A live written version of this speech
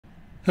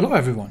Hello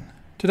everyone.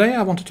 Today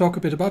I want to talk a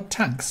bit about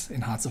tanks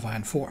in Hearts of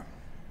Iron 4.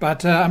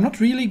 But I'm not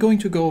really going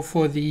to go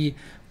for the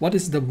what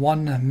is the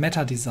one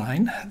meta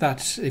design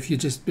that if you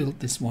just build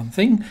this one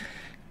thing,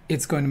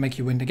 it's going to make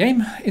you win the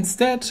game.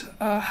 Instead,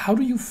 how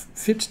do you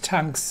fit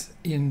tanks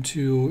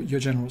into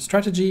your general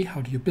strategy? How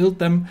do you build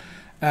them?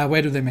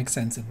 Where do they make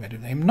sense and where do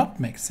they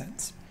not make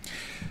sense?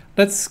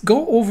 Let's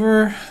go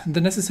over the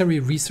necessary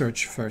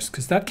research first,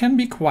 because that can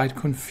be quite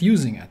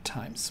confusing at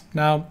times.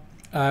 Now,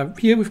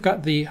 here we've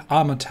got the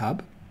armor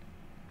tab.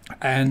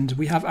 And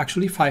we have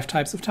actually 5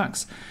 types of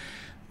tanks.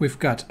 We've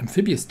got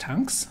amphibious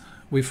tanks,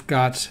 we've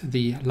got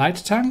the light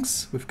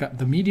tanks, we've got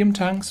the medium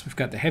tanks, we've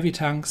got the heavy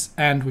tanks,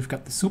 and we've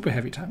got the super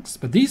heavy tanks.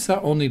 But these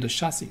are only the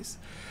chassis.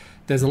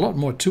 There's a lot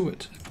more to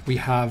it. We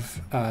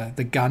have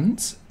the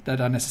guns that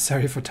are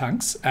necessary for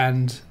tanks,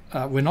 and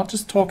we're not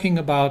just talking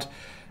about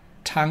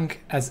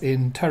tank as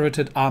in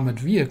turreted armored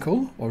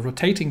vehicle or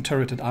rotating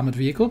turreted armored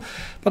vehicle,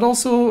 but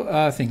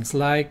also things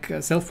like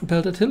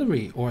self-propelled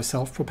artillery or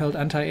self-propelled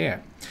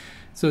anti-air.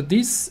 So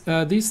these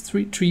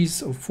 3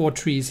 trees or 4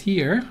 trees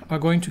here are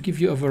going to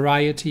give you a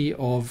variety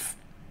of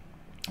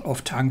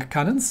tank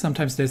cannons.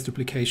 Sometimes there's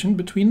duplication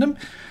between them.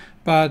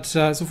 But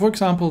so for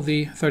example,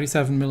 the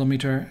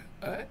 37mm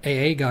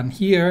AA gun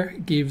here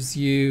gives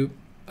you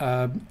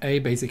a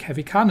basic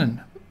heavy cannon.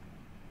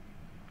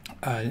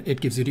 It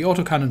gives you the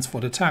autocannons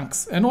for the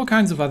tanks and all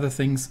kinds of other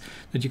things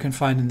that you can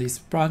find in these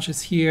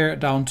branches here,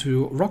 down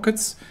to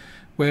rockets,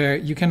 where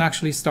you can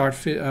actually start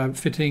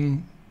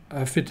fitting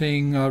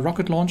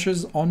rocket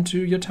launchers onto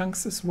your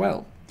tanks as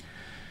well.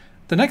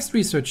 The next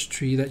research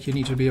tree that you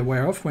need to be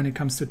aware of when it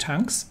comes to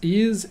tanks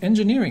is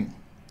engineering,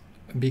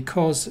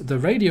 because the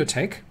radio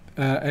tech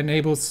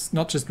enables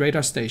not just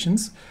radar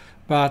stations,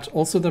 but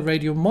also the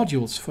radio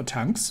modules for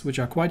tanks, which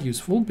are quite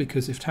useful,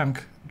 because if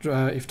tank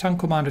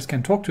commanders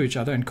can talk to each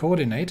other and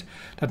coordinate,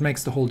 that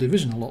makes the whole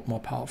division a lot more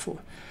powerful.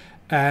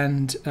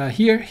 And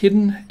here,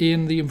 hidden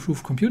in the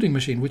improved computing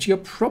machine, which you're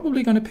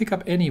probably going to pick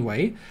up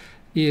anyway,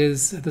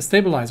 is the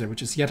stabilizer,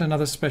 which is yet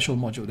another special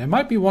module. There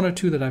might be 1 or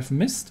 2 that I've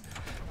missed,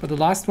 but the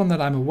last one that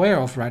I'm aware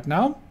of right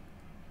now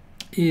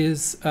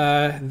is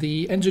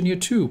the Engineer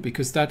 2,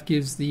 because that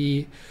gives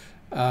the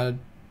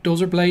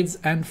dozer blades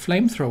and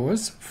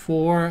flamethrowers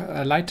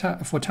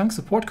for tank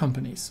support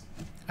companies.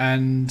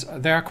 And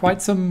there are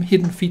quite some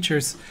hidden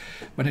features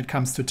when it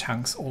comes to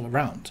tanks all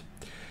around.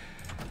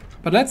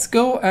 But let's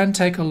go and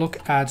take a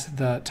look at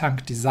the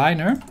tank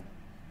designer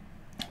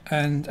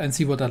and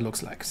see what that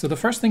looks like. So the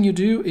first thing you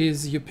do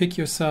is you pick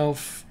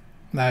yourself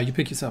a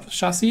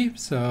chassis.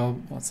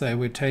 So let's say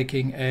we're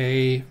taking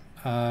a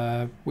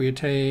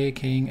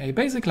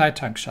basic light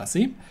tank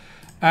chassis,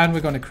 and we're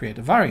going to create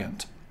a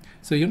variant.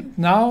 So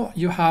now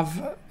you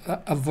have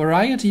a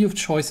variety of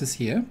choices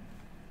here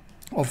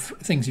of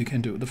things you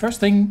can do. The first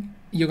thing,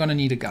 you're going to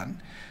need a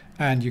gun.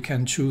 And you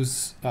can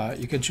choose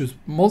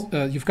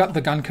you've got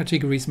the gun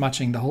categories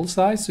matching the whole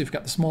size. So you've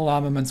got the small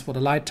armaments for the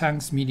light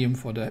tanks, medium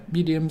for the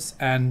mediums,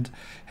 and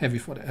heavy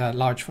for the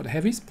large for the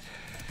heavies.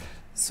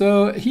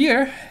 So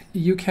here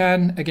you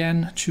can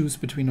again choose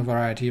between a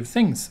variety of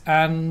things.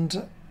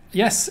 And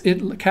yes,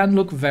 it can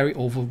look very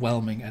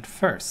overwhelming at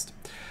first,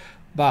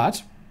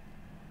 but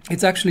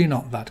it's actually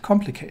not that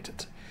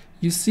complicated.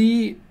 You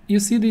see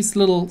these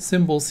little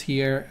symbols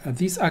here.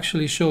 These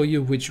actually show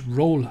you which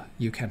role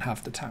you can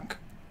have the tank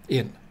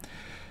in.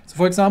 So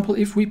for example,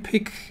 if we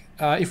pick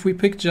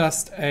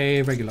just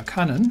a regular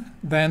cannon,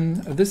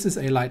 then this is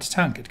a light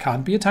tank. It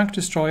can't be a tank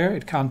destroyer,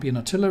 it can't be an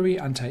artillery,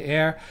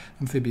 anti-air,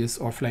 amphibious,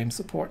 or flame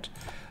support.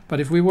 But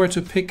if we were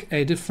to pick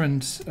a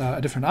different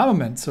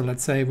armament, so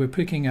let's say we're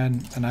picking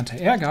an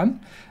anti-air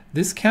gun,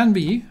 this can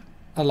be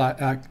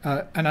an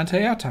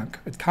anti-air tank.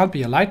 It can't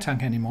be a light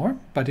tank anymore,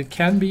 but it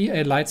can be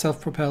a light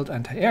self-propelled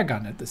anti-air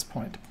gun at this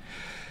point.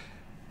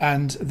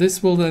 And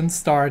this will then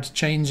start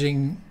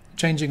changing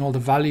all the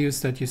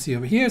values that you see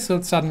over here,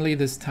 so suddenly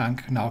this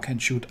tank now can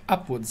shoot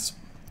upwards.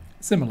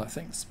 Similar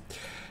things.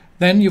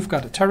 Then you've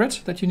got a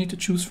turret that you need to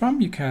choose from.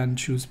 You can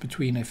choose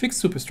between a fixed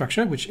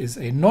superstructure, which is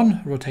a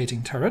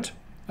non-rotating turret,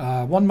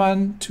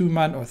 1-man,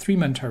 2-man, or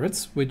 3-man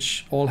turrets,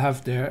 which all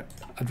have their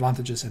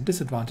advantages and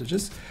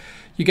disadvantages.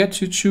 You get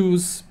to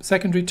choose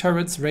secondary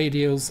turrets,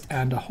 radios,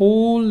 and a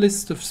whole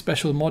list of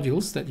special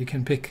modules that you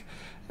can pick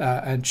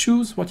and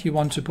choose what you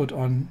want to put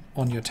on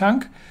your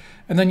tank.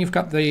 And then you've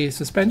got the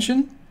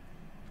suspension,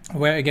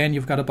 where again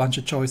you've got a bunch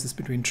of choices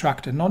between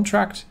tracked and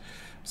non-tracked,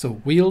 so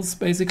wheels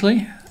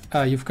basically.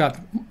 You've got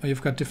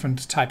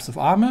different types of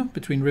armor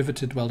between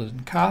riveted, welded,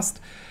 and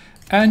cast,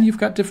 and you've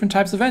got different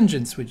types of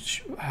engines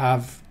which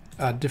have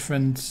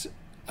different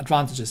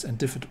advantages and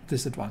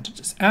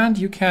disadvantages. And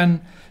you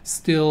can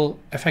still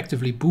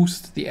effectively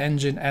boost the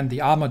engine and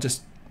the armor,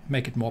 just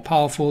make it more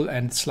powerful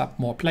and slap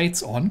more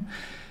plates on,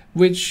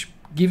 which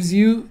gives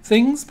you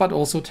things but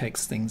also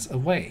takes things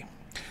away.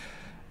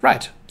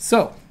 Right,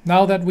 so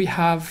now that we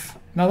have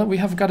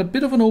got a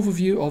bit of an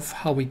overview of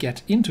how we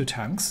get into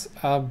tanks,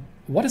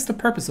 what is the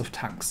purpose of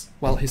tanks?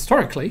 Well,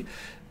 historically,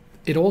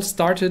 it all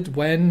started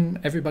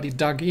when everybody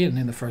dug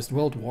in the First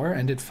World War,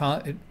 and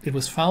it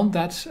was found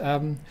that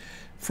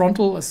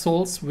frontal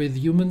assaults with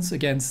humans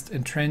against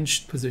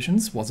entrenched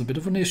positions was a bit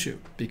of an issue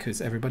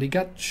because everybody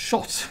got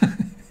shot,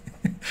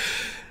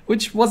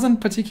 which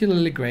wasn't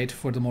particularly great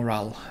for the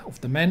morale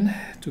of the men,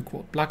 to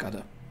quote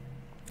Blackadder.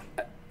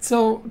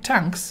 So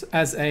tanks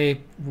as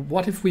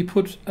what if we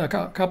put a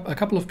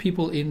couple of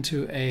people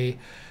into a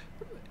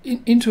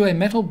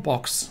metal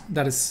box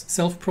that is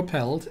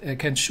self-propelled,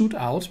 can shoot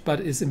out, but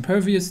is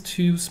impervious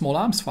to small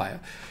arms fire,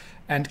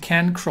 and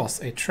can cross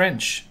a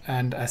trench,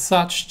 and as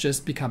such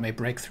just become a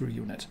breakthrough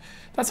unit.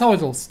 That's how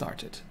it all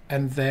started.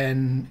 And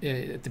then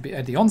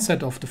at the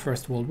onset of the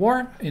First World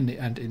War in the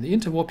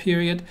interwar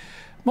period,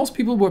 most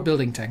people were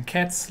building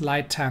tankettes,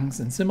 light tanks,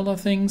 and similar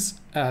things.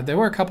 There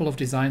were a couple of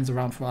designs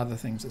around for other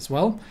things as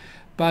well,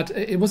 but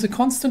it was a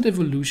constant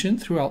evolution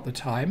throughout the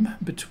time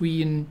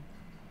between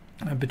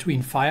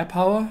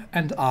firepower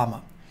and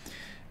armor.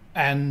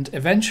 And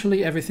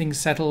eventually everything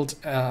settled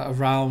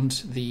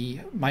around the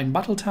mine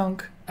battle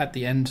tank at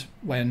the end,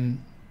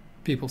 when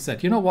people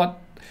said, you know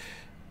what,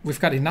 we've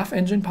got enough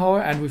engine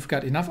power and we've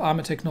got enough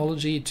armor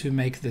technology to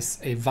make this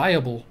a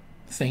viable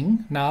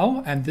thing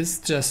now, and this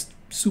just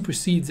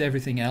supersedes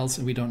everything else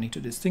and we don't need to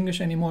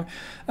distinguish anymore.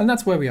 And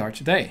that's where we are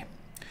today.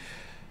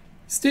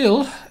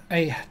 Still,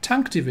 a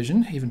tank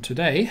division, even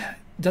today,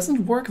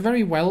 doesn't work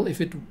very well if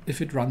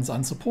it runs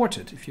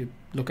unsupported. If you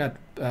look at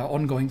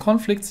ongoing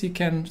conflicts, you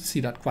can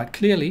see that quite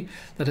clearly,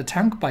 that a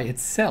tank by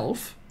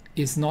itself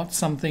is not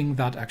something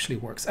that actually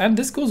works. And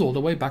this goes all the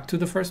way back to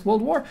the First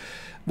World War,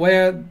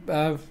 where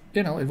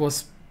it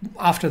was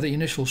after the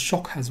initial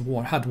shock had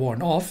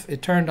worn off.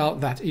 It turned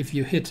out that if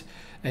you hit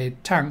a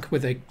tank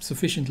with a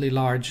sufficiently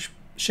large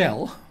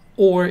shell,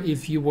 or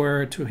if you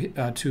were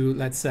to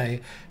let's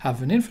say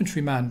have an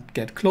infantryman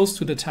get close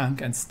to the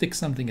tank and stick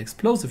something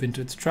explosive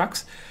into its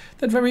tracks,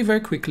 that very, very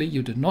quickly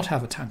you did not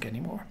have a tank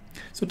anymore.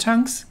 So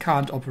tanks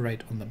can't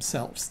operate on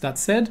themselves. That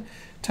said,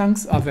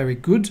 tanks are very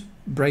good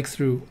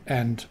breakthrough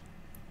and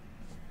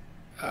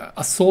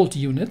assault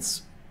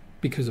units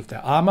because of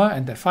their armor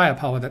and their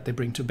firepower that they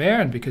bring to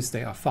bear, and because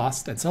they are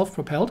fast and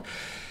self-propelled,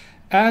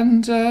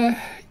 and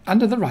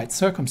under the right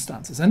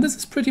circumstances. And this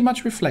is pretty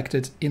much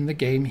reflected in the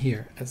game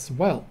here as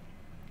well.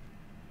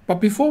 But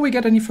before we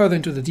get any further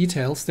into the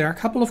details, there are a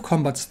couple of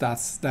combat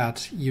stats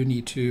that you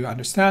need to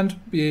understand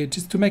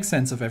just to make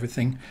sense of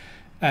everything,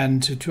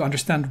 and to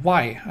understand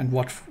why and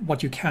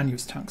what you can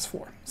use tanks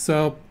for.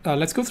 So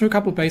let's go through a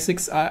couple of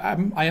basics. I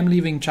am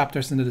leaving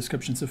chapters in the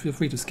description, so feel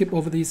free to skip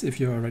over these if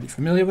you're already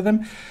familiar with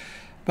them.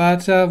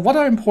 But what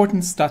are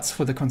important stats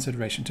for the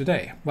consideration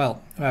today?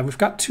 Well, we've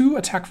got two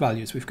attack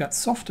values. We've got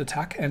soft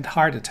attack and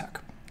hard attack.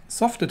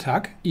 Soft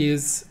attack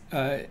is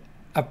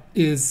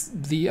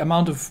the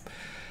amount of,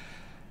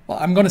 well,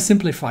 I'm going to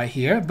simplify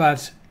here,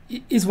 but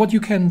is what you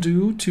can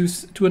do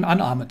to an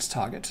unarmored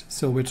target.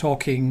 So we're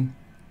talking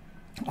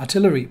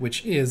artillery,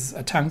 which is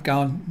a tank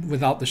gun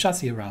without the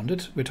chassis around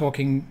it. We're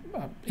talking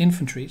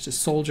infantry,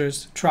 just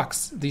soldiers,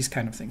 trucks, these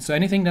kind of things. So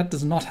anything that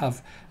does not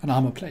have an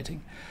armor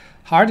plating.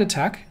 Hard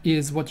attack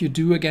is what you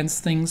do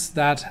against things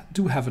that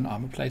do have an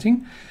armor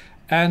plating,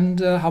 and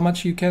how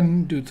much you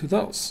can do to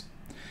those.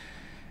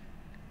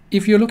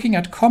 If you're looking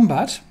at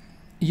combat,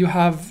 you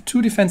have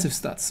two defensive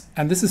stats,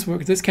 and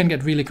this can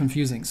get really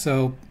confusing.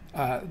 So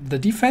the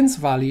defense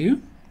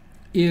value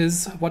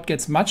is what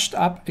gets matched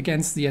up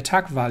against the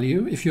attack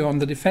value if you're on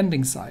the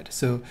defending side.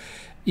 So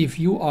if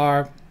you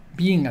are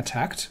being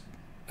attacked,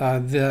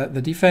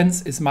 the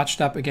defense is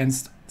matched up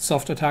against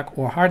soft attack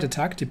or hard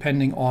attack,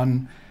 depending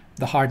on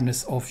the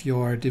hardness of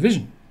your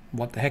division.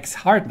 What the heck's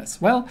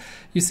hardness? Well,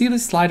 you see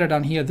this slider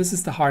down here. This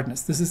is the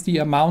hardness. This is the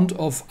amount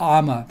of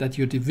armor that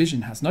your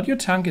division has. Not your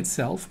tank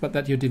itself, but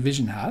that your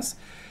division has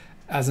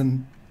as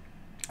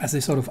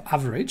a sort of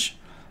average.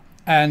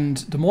 And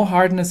the more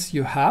hardness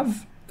you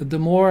have, the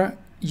more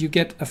you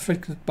get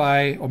affected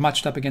by or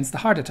matched up against the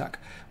hard attack.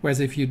 Whereas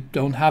if you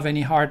don't have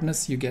any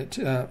hardness, you get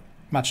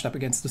matched up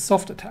against the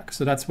soft attack.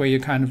 So that's where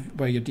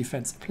where your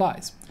defense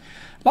applies.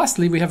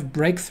 Lastly, we have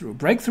breakthrough.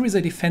 Breakthrough is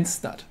a defense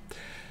stat.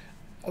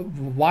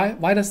 Why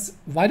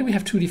do we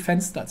have two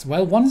defense stats?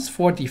 Well, one is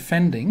for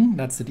defending,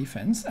 that's the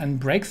defense, and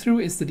breakthrough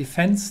is the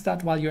defense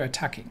stat while you're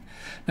attacking.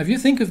 Now, if you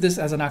think of this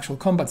as an actual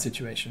combat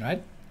situation,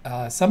 right?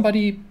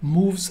 Somebody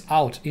moves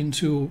out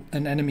into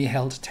an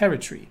enemy-held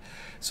territory.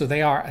 So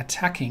they are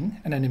attacking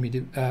an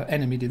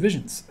enemy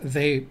divisions.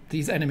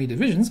 These enemy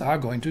divisions are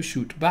going to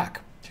shoot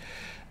back.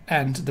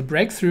 And the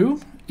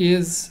breakthrough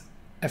is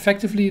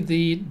effectively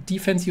the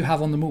defense you have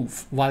on the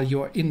move while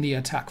you're in the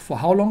attack. For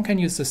how long can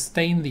you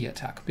sustain the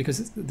attack?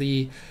 Because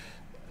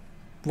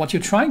what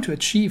you're trying to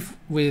achieve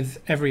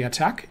with every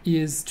attack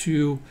is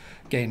to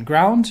gain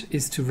ground,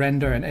 is to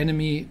render an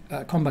enemy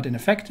combat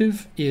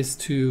ineffective, is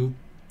to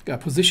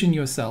position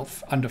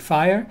yourself under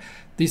fire,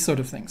 these sort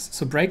of things.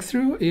 So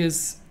breakthrough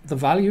is the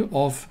value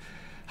of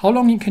how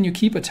long can you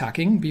keep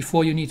attacking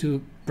before you need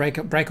to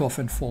break off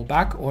and fall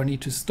back, or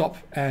need to stop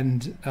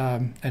and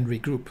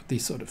regroup,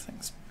 these sort of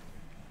things.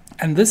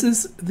 And this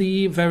is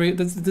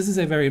this is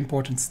a very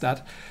important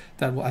stat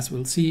that, as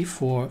we'll see,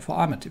 for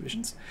armored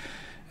divisions.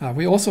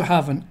 We also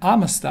have an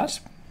armor stat.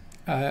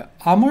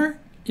 Armor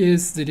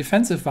is the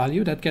defensive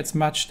value that gets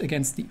matched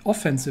against the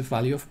offensive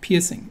value of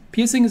piercing.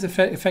 Piercing is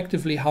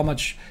effectively how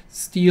much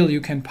steel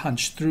you can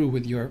punch through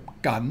with your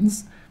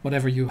guns,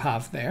 whatever you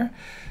have there.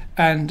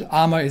 And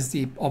armor is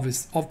the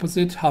obvious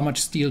opposite. How much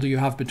steel do you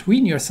have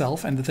between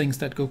yourself and the things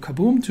that go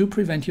kaboom to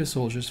prevent your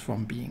soldiers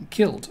from being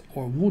killed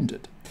or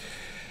wounded?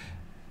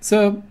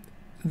 So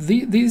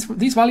these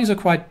values are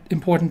quite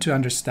important to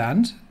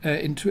understand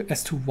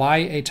as to why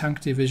a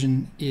tank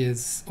division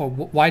is, or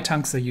why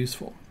tanks are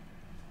useful.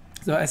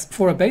 So as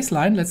for a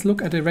baseline, let's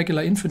look at a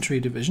regular infantry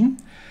division,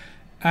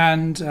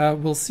 and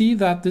we'll see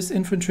that this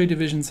infantry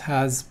division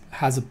has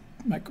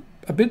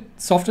a bit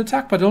soft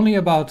attack, but only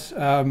about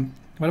 10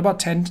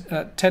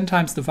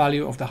 times the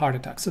value of the hard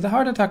attack. So the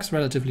hard attack is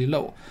relatively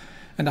low.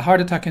 And the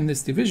hard attack in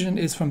this division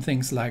is from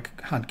things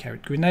like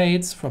hand-carried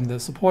grenades, from the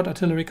support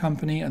artillery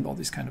company, and all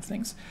these kind of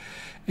things.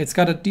 It's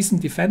got a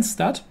decent defense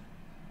stat,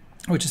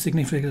 which is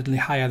significantly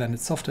higher than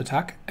its soft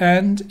attack,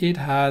 and it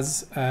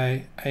has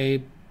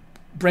a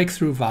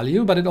breakthrough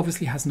value, but it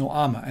obviously has no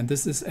armor. And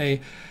this is a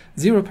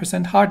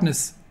 0%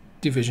 hardness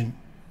division.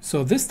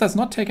 So this does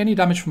not take any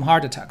damage from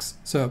hard attacks.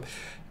 So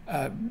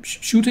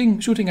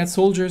shooting at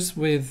soldiers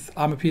with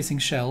armor-piercing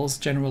shells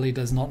generally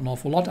does not an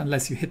awful lot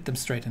unless you hit them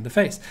straight in the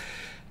face.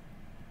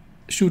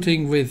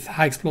 Shooting with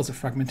high explosive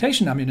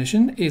fragmentation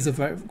ammunition is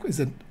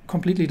a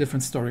completely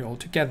different story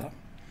altogether.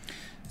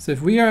 So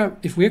if we are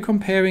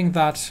comparing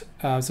that,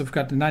 so we've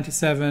got the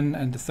 97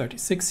 and the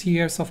 36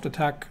 here, soft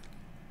attack,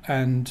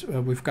 and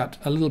we've got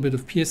a little bit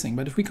of piercing.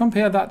 But if we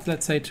compare that,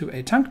 let's say, to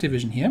a tank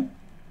division here,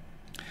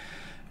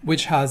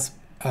 which has,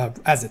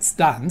 as it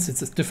stands,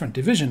 it's a different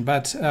division,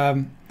 but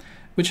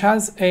which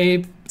has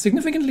a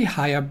significantly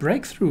higher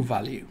breakthrough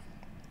value.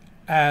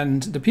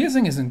 And the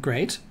piercing isn't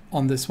great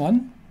on this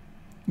one,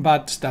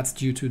 but that's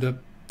due to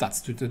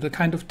the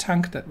kind of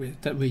tank that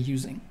we're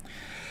using.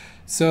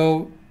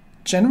 So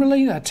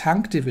generally, a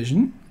tank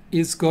division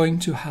is going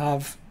to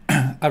have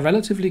a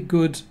relatively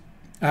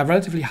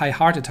high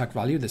heart attack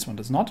value. This one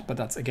does not, but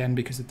that's again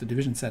because of the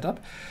division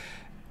setup.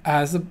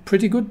 Has a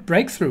pretty good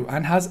breakthrough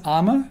and has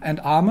armor. And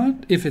armor,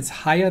 if it's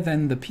higher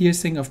than the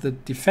piercing of the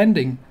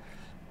defending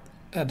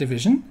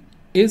division,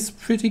 is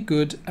pretty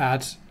good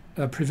at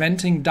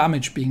preventing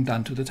damage being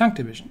done to the tank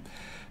division.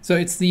 So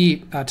it's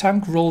the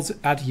tank rolls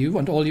at you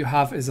and all you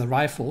have is a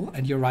rifle,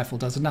 and your rifle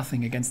does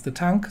nothing against the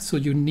tank, so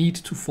you need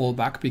to fall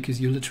back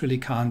because you literally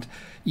can't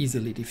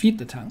easily defeat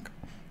the tank.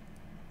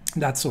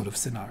 That sort of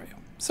scenario.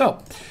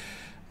 So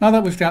now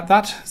that we've got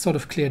that sort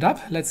of cleared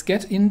up, let's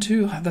get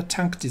into the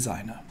tank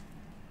designer.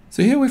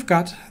 So here we've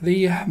got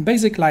the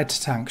basic light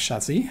tank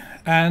chassis,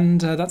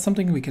 and that's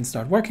something we can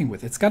start working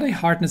with. It's got a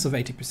hardness of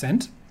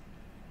 80%.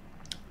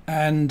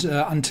 And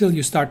until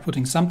you start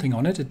putting something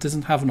on it, it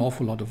doesn't have an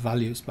awful lot of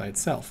values by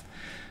itself.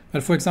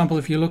 But for example,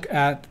 if you look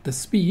at the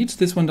speed,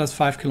 this one does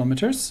 5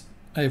 kilometers.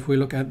 If we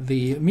look at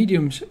the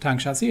medium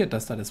tank chassis, it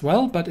does that as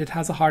well, but it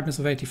has a hardness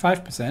of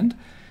 85%.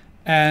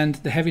 And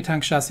the heavy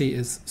tank chassis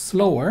is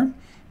slower,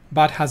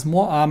 but has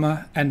more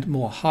armor and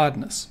more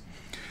hardness.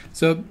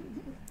 So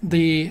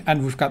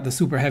and we've got the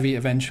super heavy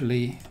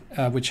eventually,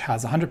 which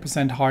has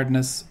 100%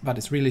 hardness, but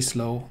it's really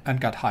slow and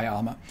got high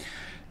armor.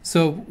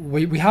 So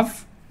we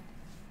have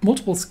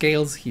multiple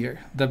scales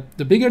here.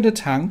 The bigger the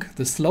tank,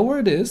 the slower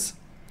it is,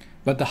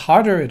 but the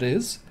harder it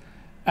is,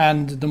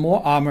 and the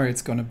more armor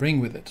it's going to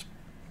bring with it.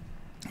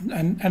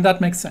 And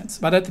that makes sense.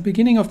 But at the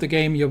beginning of the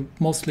game, you're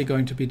mostly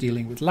going to be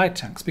dealing with light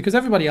tanks, because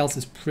everybody else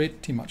is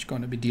pretty much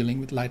going to be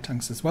dealing with light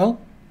tanks as well,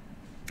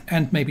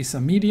 and maybe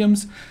some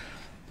mediums.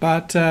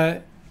 But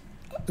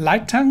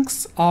light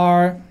tanks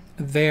are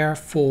there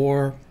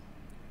for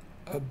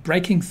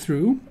breaking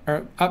through,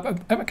 or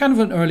kind of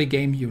an early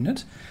game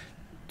unit.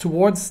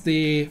 Towards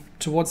the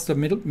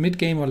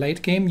mid-game or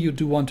late game, you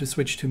do want to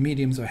switch to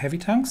mediums or heavy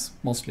tanks,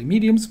 mostly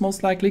mediums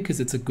most likely,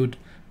 because it's a good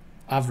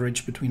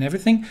average between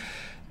everything.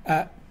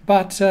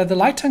 But the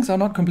light tanks are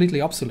not completely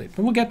obsolete,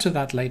 but we'll get to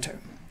that later.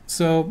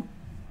 So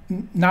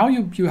now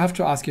you have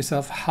to ask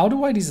yourself, how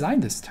do I design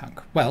this tank?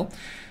 Well,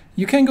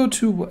 you can go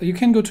two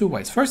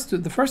ways.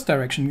 The first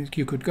direction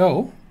you could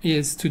go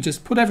is to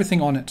just put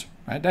everything on it,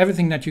 right?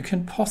 Everything that you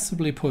can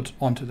possibly put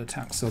onto the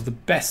tank. So the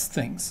best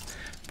things.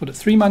 Put a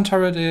 3-man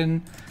turret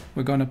in.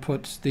 We're going to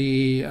put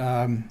the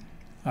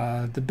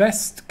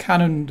best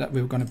cannon that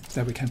we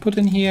can put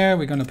in here.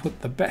 We're going to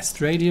put the best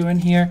radio in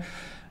here.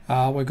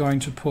 We're going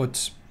to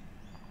put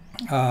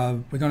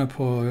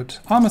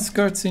armor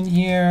skirts in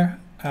here.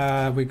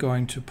 We're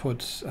going to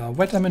put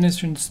wet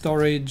ammunition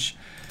storage,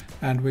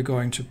 and we're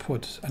going to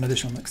put an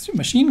additional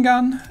machine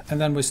gun. And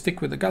then we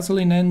stick with the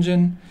gasoline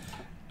engine,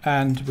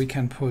 and we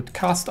can put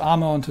cast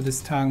armor onto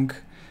this tank.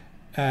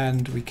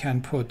 And we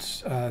can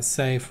put,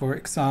 say, for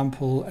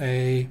example,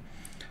 we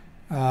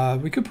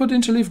could put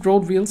interleaved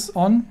road wheels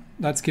on.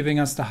 That's giving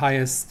us the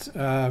highest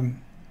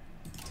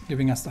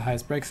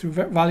breakthrough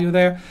value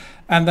there.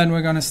 And then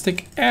we're going to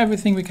stick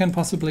everything we can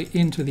possibly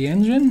into the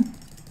engine,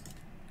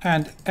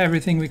 and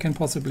everything we can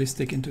possibly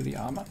stick into the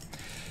armor.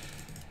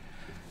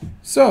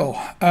 So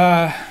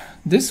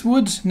this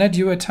would net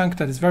you a tank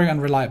that is very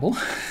unreliable.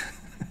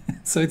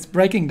 So it's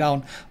breaking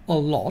down a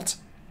lot,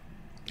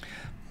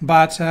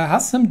 but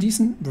has some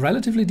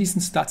relatively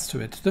decent stats to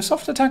it. The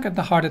soft attack and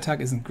the hard attack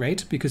isn't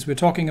great because we're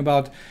talking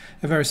about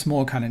a very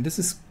small cannon. This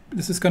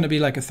is going to be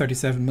like a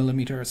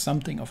 37mm or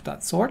something of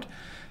that sort.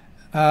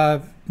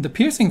 The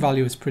piercing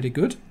value is pretty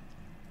good.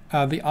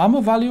 The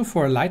armor value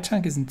for a light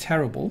tank isn't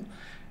terrible.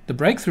 The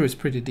breakthrough is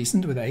pretty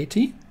decent with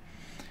 80,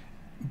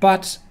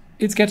 but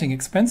it's getting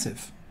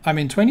expensive. I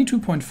mean,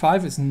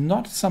 22.5 is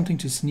not something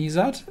to sneeze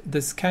at.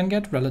 This can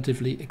get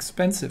relatively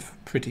expensive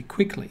pretty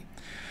quickly.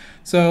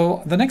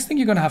 So the next thing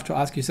you're going to have to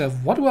ask yourself,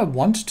 what do I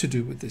want to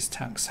do with these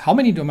tanks? How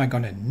many am I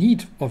going to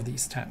need of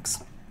these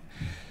tanks?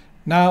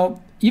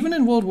 Now, even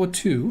in World War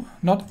II,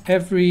 not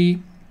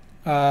every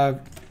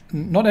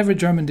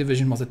German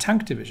division was a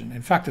tank division.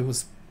 In fact, it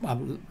was a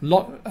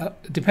lot.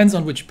 It depends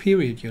on which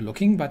period you're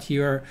looking, but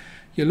you're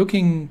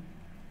looking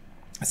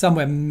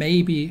somewhere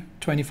maybe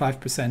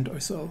 25% or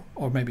so,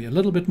 or maybe a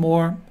little bit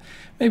more,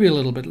 maybe a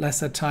little bit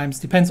less at times.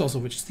 Depends also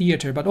which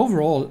theater. But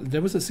overall,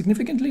 there was a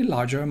significantly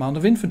larger amount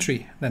of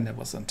infantry than there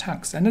was on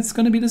tanks, and it's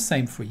going to be the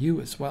same for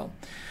you as well.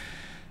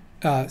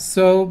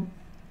 So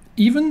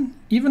even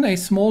a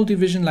small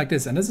division like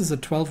this, and this is a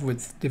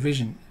 12-width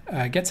division,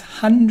 gets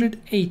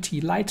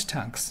 180 light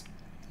tanks.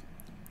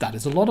 That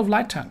is a lot of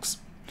light tanks.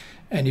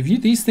 And if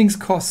these things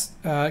cost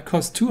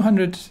 22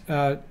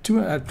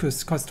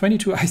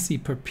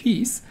 IC per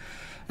piece,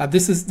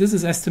 this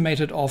is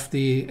estimated of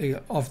the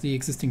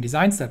existing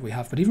designs that we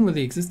have. But even with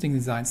the existing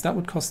designs, that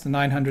would cost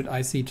 900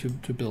 IC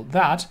to build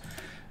that,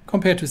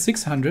 compared to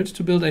 600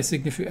 to build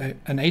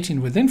an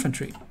 18 with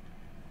infantry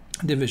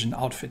division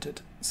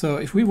outfitted. So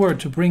if we were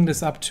to bring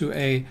this up to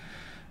a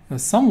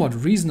somewhat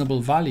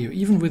reasonable value,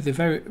 even with the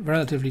very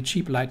relatively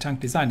cheap light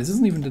tank design, this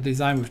isn't even the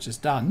design we've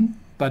just done,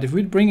 but if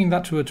we're bringing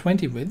that to a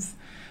 20 width,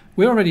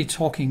 we're already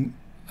talking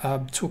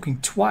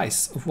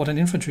twice of what an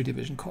infantry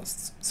division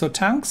costs. So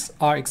tanks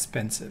are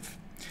expensive,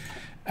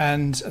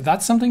 and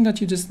that's something that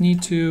you just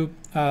need to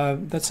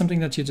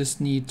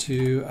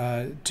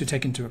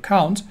take into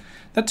account.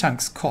 That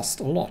tanks cost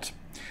a lot,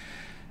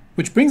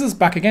 which brings us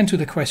back again to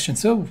the question: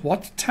 so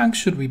what tank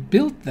should we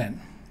build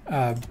then?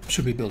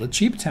 Should we build a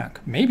cheap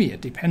tank? Maybe.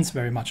 It depends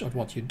very much on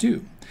what you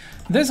do.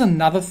 There's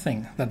another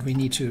thing that we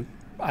need to,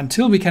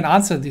 until we can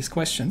answer these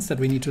questions, that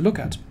we need to look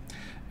at.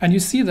 And you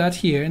see that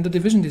here in the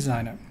division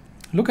designer.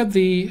 Look at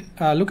the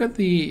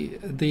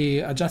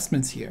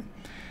adjustments here.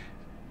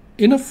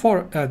 In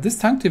this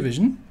tank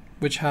division,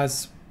 which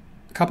has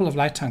a couple of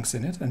light tanks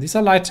in it, and these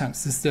are light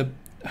tanks.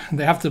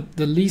 They have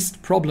the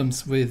least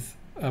problems with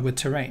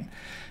terrain.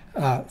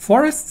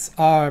 Forests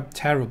are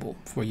terrible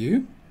for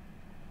you.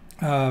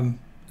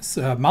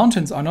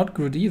 Mountains are not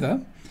good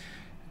either.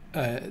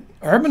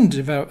 Urban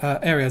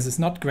areas is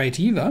not great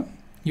either.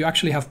 You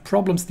actually have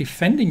problems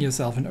defending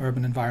yourself in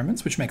urban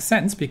environments, which makes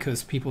sense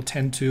because people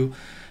tend to,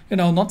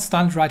 not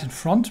stand right in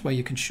front where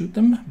you can shoot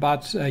them,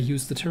 but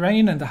use the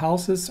terrain and the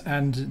houses,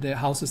 and the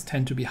houses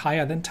tend to be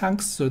higher than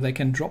tanks, so they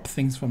can drop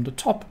things from the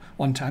top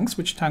on tanks,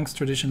 which tanks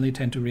traditionally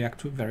tend to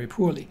react to very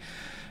poorly.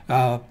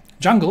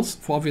 Jungles,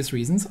 for obvious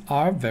reasons,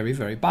 are very,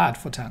 very bad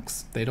for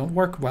tanks. They don't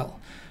work well.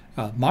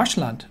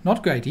 Marshland,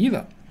 not great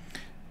either.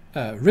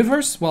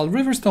 Rivers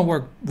don't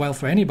work well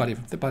for anybody,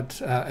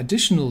 but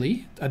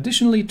additionally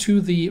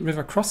to the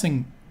river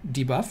crossing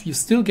debuff, you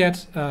still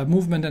get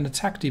movement and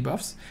attack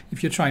debuffs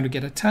if you're trying to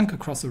get a tank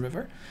across a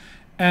river.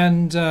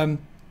 And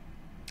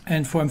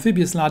for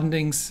amphibious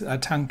landings,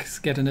 tanks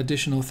get an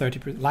additional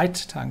 30%,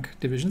 light tank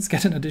divisions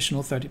get an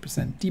additional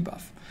 30%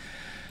 debuff.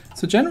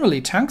 So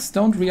generally, tanks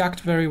don't react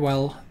very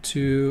well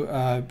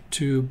to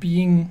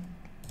being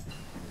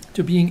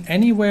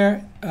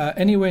anywhere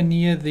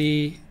near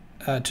the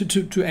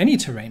to any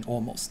terrain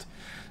almost.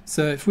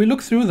 So if we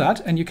look through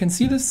that, and you can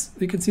see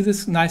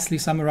this nicely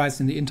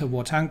summarized in the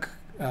interwar tank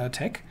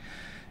tech.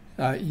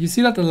 You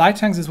see that the light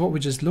tanks is what we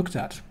just looked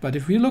at, but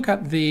if we look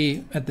at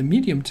the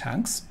medium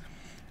tanks,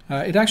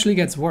 it actually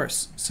gets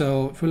worse.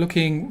 So if we're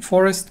looking,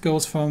 forest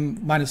goes from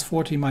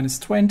 -40,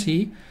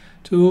 -20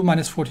 to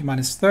 -40,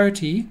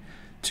 -30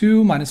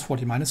 to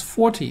 -40,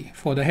 -40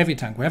 for the heavy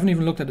tank. We haven't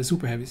even looked at the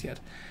super heavies yet.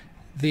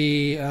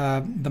 The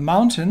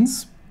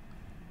mountains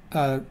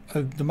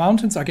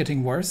are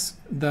getting worse.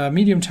 The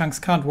medium tanks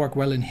can't work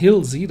well in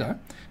hills either,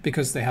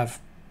 because they have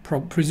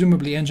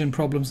presumably engine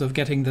problems of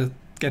getting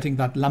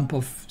that lump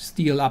of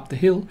steel up the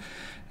hill.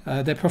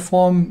 They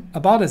perform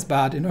about as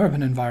bad in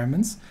urban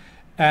environments,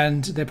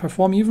 and they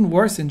perform even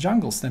worse in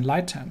jungles than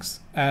light tanks.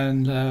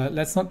 And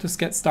let's not just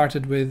get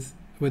started with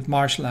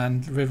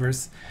marshland,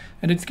 rivers,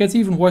 and it gets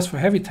even worse for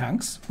heavy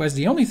tanks, whereas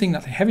the only thing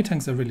that the heavy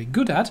tanks are really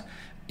good at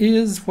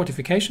is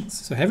fortifications.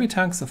 So heavy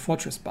tanks are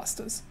fortress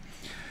busters.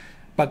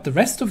 But the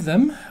rest of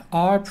them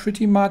are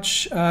pretty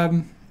much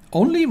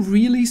only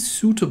really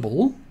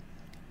suitable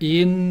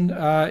in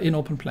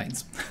open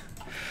plains.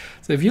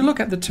 So if you look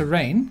at the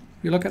terrain,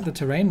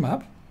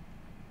 map,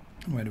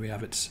 where do we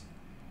have it?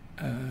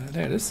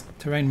 There it is,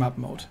 terrain map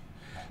mode.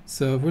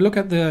 So if we look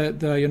at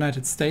the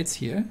United States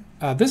here,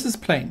 this is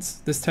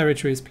plains. This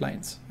territory is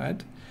plains,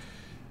 right?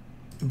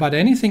 But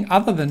anything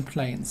other than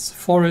plains,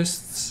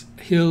 forests,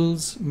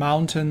 hills,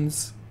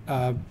 mountains,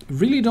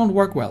 really don't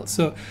work well.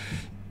 So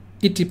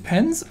it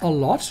depends a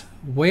lot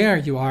where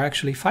you are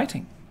actually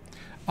fighting.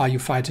 Are you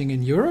fighting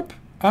in Europe?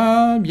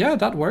 Yeah,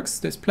 that works.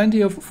 There's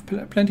plenty of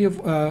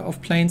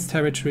plains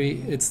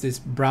territory. It's this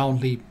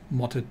brownly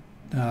motted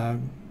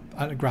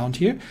ground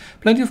here.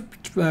 Plenty of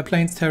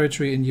plains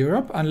territory in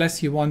Europe,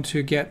 unless you want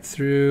to get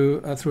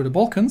through the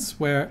Balkans,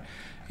 where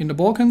in the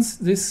Balkans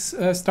this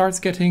starts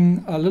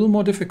getting a little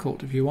more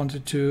difficult. If you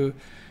wanted to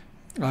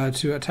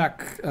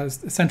attack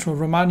central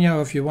Romania,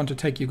 or if you want to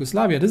take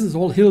Yugoslavia, this is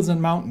all hills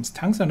and mountains.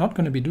 Tanks are not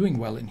going to be doing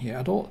well in here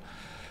at all.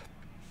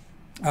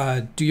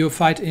 Do you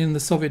fight in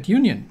the Soviet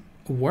Union?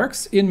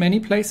 Works in many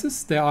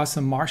places. There are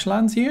some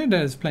marshlands here.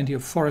 There's plenty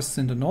of forests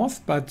in the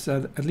north, but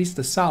at least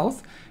the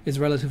south is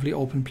relatively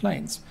open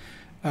plains.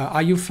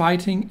 Are you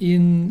fighting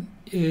in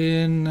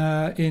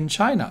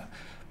China?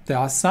 There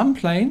are some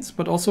plains,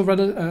 but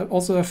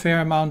also a fair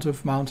amount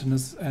of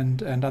mountainous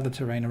and other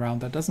terrain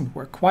around that doesn't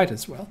work quite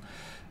as well.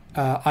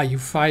 Are you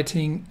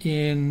fighting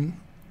in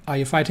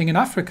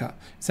Africa?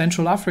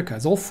 Central Africa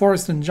is all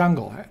forest and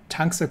jungle.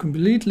 Tanks are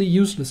completely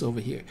useless over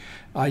here.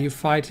 Are you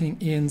fighting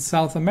in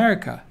South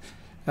America?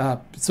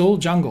 It's all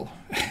jungle.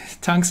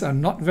 Tanks are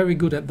not very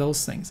good at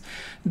those things.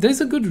 There's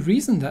a good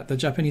reason that the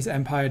Japanese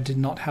Empire did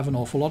not have an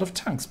awful lot of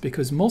tanks,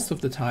 because most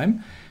of the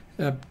time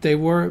they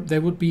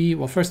would be,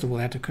 well, first of all,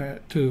 they had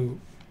to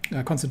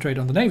concentrate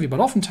on the navy, but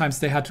oftentimes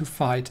they had to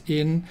fight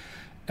in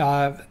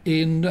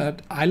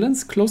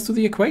islands close to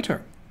the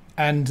equator.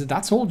 And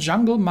that's all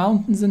jungle,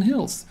 mountains, and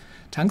hills.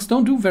 Tanks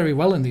don't do very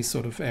well in these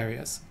sort of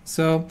areas.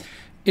 So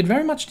it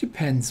very much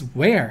depends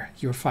where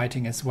you're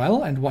fighting as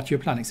well and what you're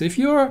planning. So if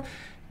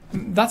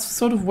that's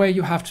sort of where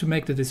you have to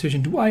make the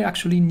decision, do I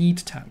actually need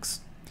tanks?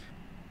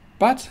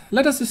 But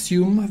let us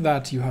assume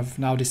that you have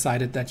now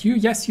decided that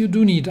yes, you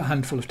do need a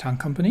handful of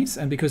tank companies.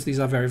 And because these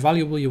are very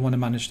valuable, you want to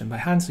manage them by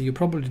hand. So you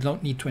probably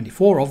don't need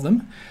 24 of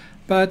them.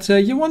 But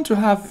you want to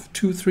have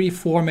 2, 3,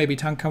 4 maybe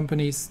tank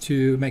companies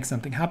to make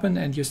something happen,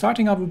 and you're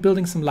starting out with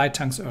building some light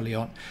tanks early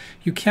on.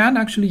 You can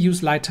actually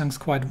use light tanks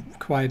quite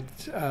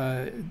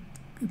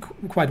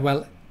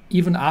well,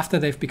 even after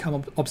they've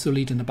become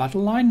obsolete in the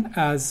battle line,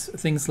 as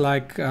things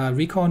like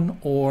recon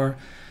or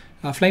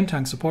flame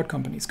tank support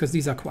companies, because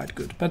these are quite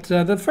good. But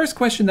the first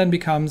question then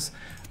becomes,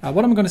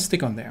 what am I going to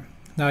stick on there?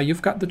 Now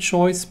you've got the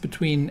choice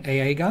between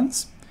AA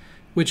guns,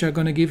 which are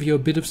going to give you a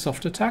bit of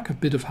soft attack, a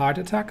bit of hard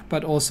attack,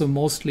 but also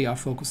mostly are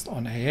focused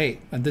on AA.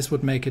 And this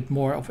would make it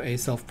more of a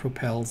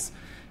self-propelled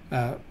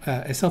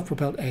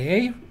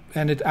AA,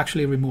 and it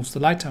actually removes the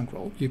light tank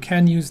role. You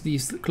can use the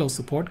close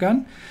support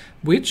gun,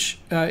 which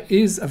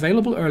is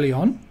available early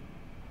on.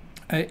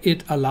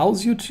 It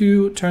allows you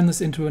to turn this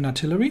into an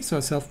artillery, so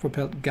a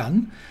self-propelled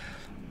gun,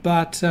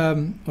 or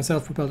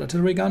self-propelled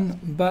artillery gun,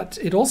 but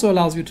it also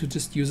allows you to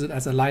just use it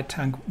as a light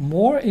tank,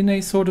 more in a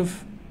sort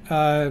of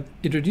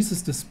it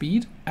reduces the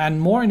speed and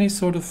more in a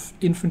sort of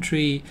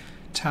infantry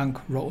tank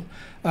role.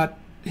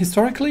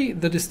 Historically,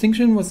 the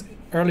distinction was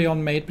early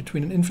on made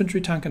between an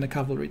infantry tank and a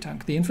cavalry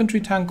tank. The infantry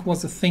tank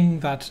was a thing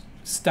that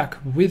stuck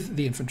with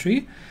the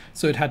infantry,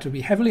 so it had to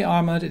be heavily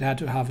armored, it had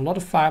to have a lot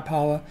of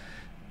firepower,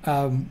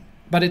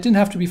 but it didn't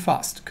have to be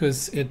fast,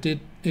 because it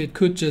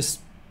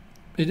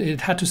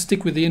had to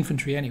stick with the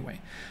infantry anyway.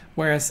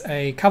 Whereas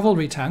a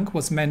cavalry tank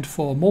was meant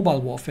for mobile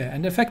warfare,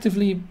 and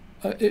effectively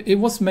it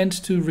was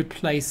meant to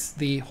replace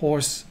the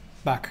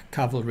horseback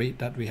cavalry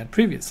that we had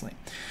previously.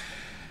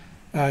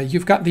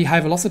 You've got the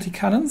high velocity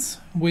cannons,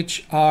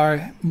 which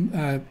are,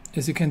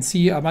 as you can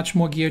see, are much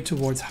more geared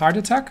towards hard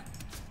attack.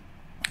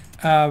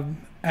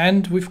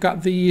 And we've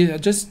got the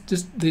just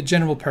the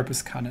general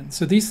purpose cannon.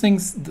 So these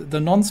things, the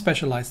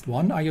non-specialized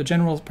one, are your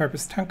general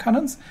purpose tank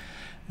cannons.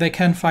 They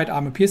can fight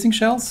armor-piercing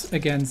shells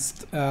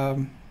against.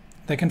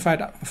 They can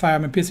fire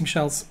armor-piercing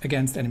shells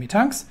against enemy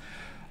tanks,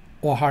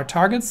 or hard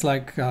targets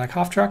like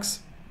half tracks,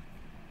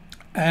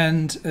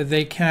 and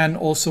they can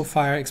also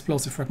fire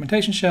explosive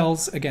fragmentation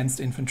shells against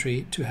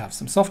infantry to have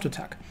some soft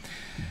attack.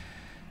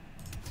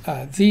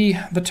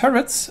 The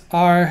turrets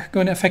are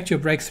going to affect your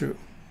breakthrough,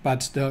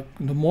 but the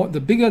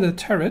bigger the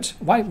turret,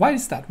 why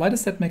is that? Why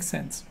does that make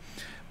sense?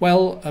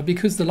 Well,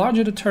 because the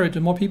larger the turret, the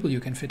more people you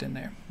can fit in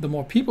there. The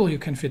more people you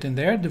can fit in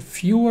there, the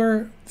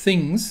fewer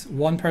things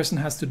one person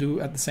has to do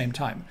at the same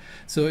time.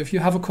 So if you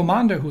have a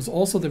commander who's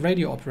also the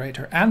radio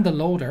operator and the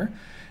loader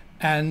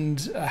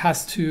and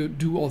has to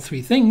do all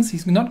three things,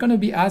 he's not going to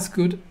be as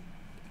good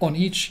on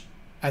each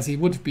as he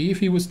would be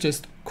if he was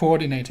just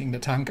coordinating the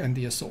tank and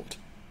the assault.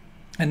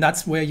 And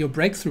that's where your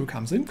breakthrough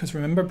comes in, because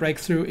remember,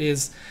 breakthrough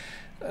is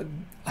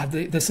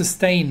the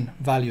sustain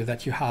value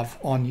that you have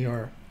on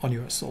your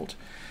assault.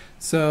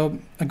 So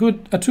a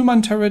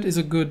 2-man turret is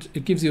it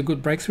gives you a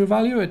good breakthrough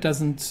value. It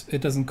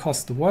doesn't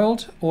cost the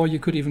world, or you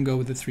could even go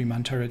with a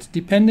 3-man turret,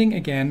 depending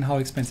again how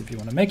expensive you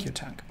want to make your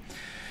tank.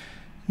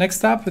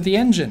 Next up, the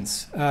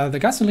engines. The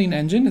gasoline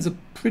engine is a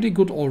pretty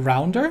good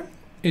all-rounder.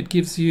 It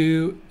gives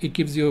you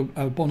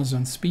a bonus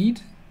on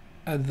speed.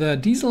 The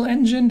diesel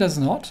engine does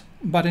not,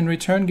 but in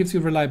return gives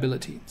you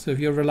reliability. So if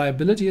your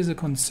reliability is a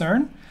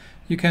concern,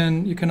 You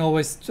can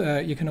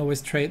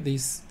always trade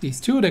these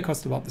two. They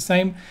cost about the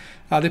same.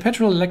 The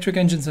petrol electric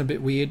engines are a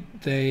bit weird.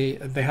 They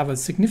have a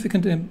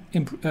significant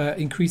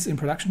increase in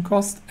production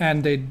cost,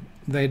 and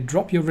they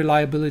drop your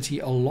reliability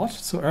a lot.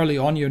 So early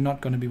on, you're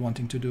not going to be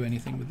wanting to do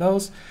anything with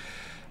those.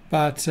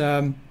 But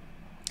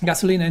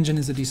gasoline engine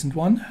is a decent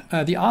one.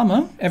 The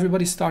armor,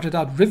 everybody started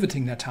out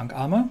riveting their tank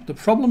armor. The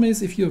problem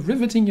is if you're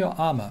riveting your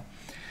armor,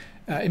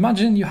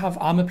 imagine you have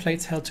armor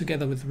plates held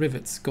together with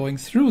rivets going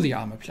through the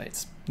armor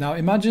plates. Now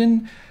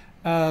imagine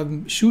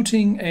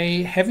shooting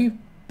a heavy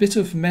bit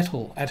of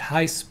metal at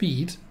high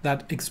speed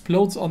that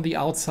explodes on the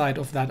outside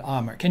of that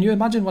armor. Can you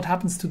imagine what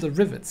happens to the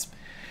rivets?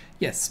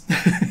 Yes,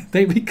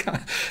 they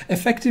become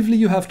effectively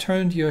you have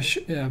turned your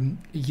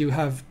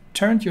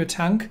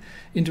tank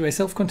into a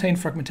self-contained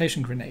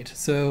fragmentation grenade.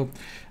 So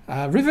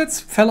rivets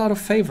fell out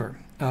of favor.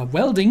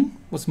 Welding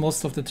was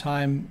most of the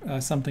time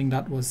something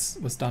that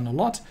was done a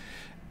lot.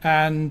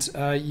 And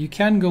you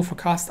can go for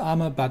cast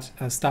armor, but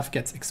stuff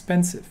gets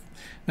expensive.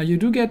 Now you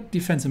do get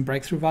defense and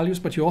breakthrough values,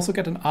 but you also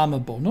get an armor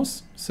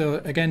bonus. So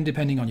again,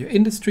 depending on your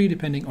industry,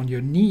 depending on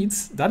your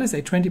needs, that is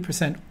a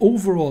 20%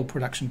 overall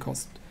production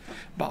cost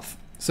buff.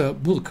 So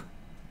bulk.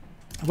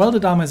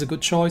 Welded armor is a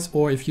good choice,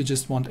 or if you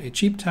just want a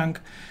cheap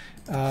tank,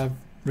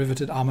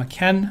 riveted armor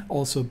can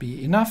also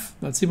be enough.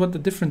 Let's see what the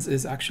difference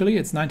is actually.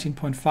 It's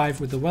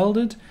 19.5 with the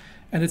welded,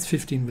 and it's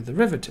 15 with the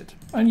riveted.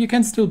 And you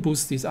can still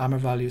boost these armor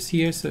values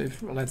here. So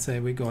if, let's say,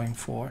 we're going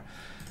for,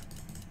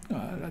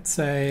 let's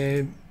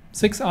say,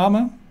 6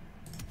 armor,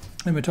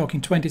 and we're talking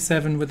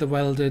 27 with the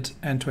welded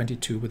and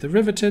 22 with the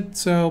riveted.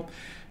 So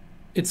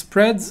it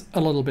spreads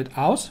a little bit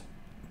out.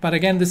 But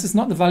again, this is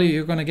not the value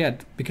you're going to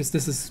get, because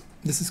this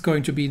is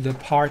going to be the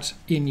part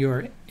in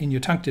your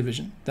tank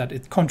division that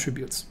it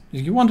contributes.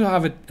 You want to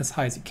have it as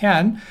high as you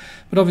can,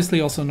 but obviously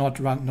also not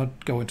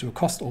go into a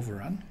cost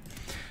overrun.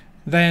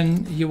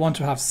 Then you want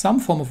to have some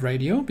form of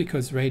radio,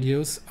 because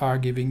radios are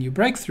giving you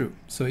breakthrough.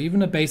 So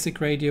even a basic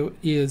radio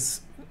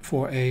is,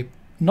 for a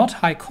not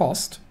high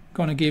cost,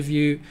 going to give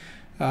you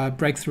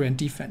breakthrough and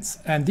defense.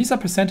 And these are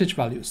percentage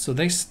values, so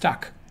they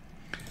stack,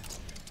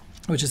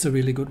 which is a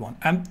really good one.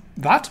 And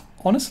that,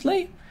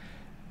 honestly,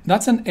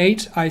 that's an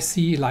 8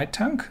 IC light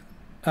tank,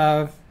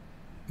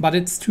 but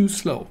it's too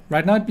slow.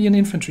 Right now it'd be an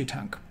infantry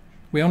tank.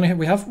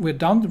 We're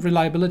down the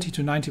reliability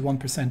to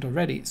 91%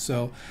 already.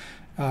 So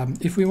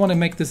if we want to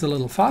make this a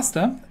little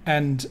faster,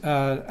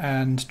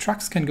 and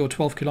trucks can go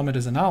 12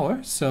 kilometers an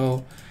hour,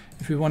 so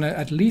if we want to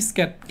at least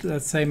get,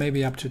 let's say,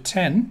 maybe up to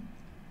 10,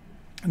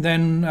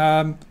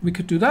 then we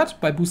could do that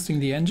by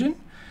boosting the engine.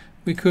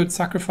 We could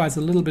sacrifice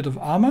a little bit of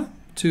armor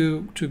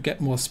to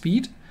get more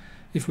speed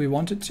if we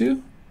wanted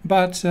to,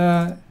 but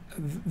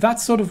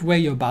that's sort of where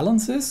your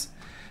balance is.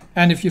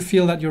 And if you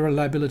feel that your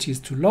reliability is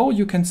too low,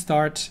 you can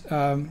start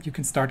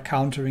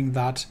countering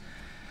that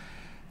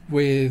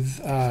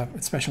with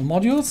special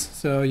modules.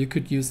 So you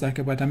could use like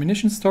a wet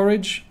ammunition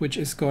storage, which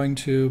is going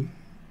to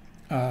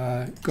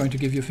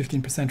give you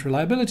 15%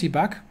 reliability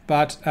back,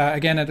 but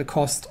again at the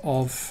cost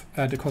of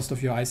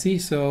your IC.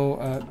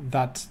 So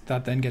that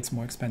then gets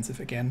more expensive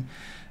again.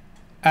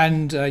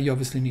 And you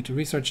obviously need to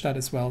research that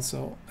as well.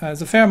 So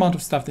there's a fair amount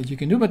of stuff that you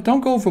can do, but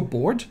don't go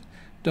overboard.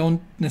 You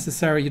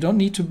don't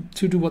need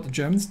to do what the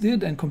Germans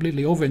did and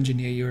completely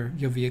over-engineer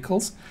your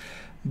vehicles.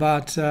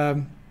 But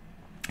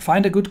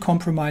find a good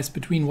compromise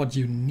between what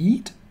you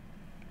need,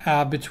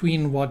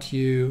 between what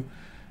you,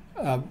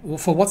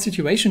 for what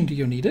situation do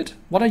you need it?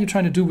 What are you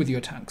trying to do with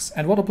your tanks?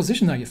 And what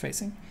opposition are you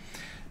facing?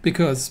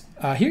 Because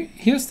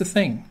here's the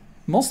thing.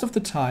 Most of the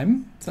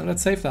time, so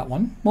let's save that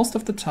one. Most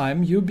of the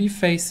time you'll be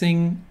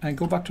facing, and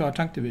go back to our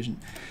tank division,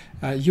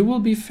 you will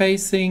be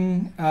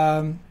facing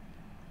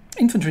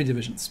infantry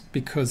divisions,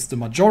 because the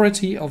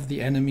majority of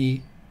the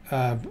enemy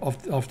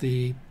of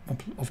the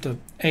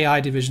AI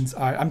divisions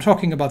are, I'm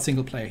talking about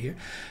single player here,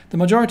 the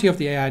majority of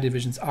the AI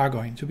divisions are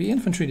going to be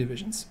infantry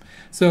divisions.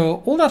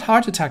 So all that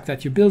hard attack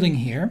that you're building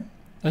here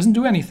doesn't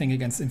do anything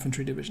against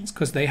infantry divisions,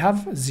 because they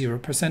have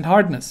 0%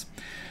 hardness.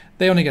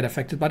 They only get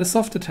affected by the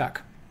soft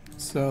attack.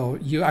 So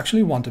you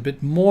actually want a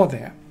bit more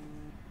there.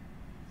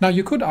 Now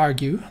you could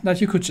argue that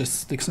you could just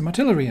stick some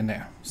artillery in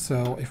there.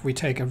 So if we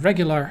take a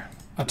regular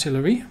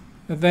artillery,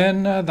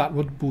 then that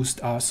would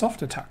boost our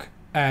soft attack.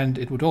 And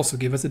it would also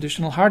give us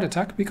additional hard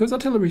attack, because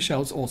artillery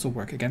shells also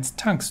work against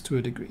tanks to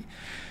a degree.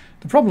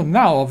 The problem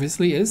now,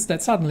 obviously, is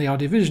that suddenly our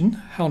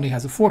division only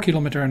has a 4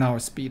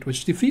 km/h speed,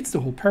 which defeats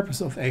the whole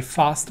purpose of a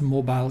fast,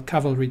 mobile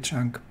cavalry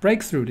tank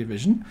breakthrough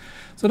division.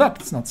 So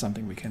that's not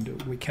something we can do.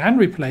 We can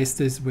replace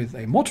this with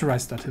a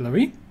motorized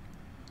artillery.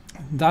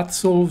 That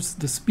solves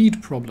the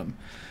speed problem.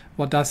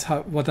 What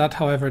that,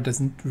 however,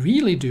 doesn't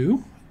really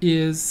do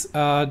is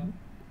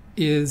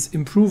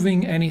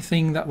improving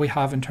anything that we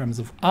have in terms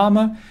of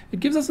armor. It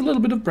gives us a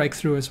little bit of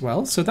breakthrough as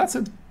well. So that's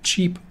a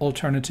cheap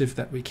alternative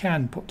that we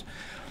can put.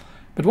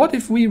 But what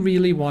if we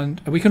really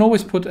want, we can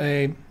always put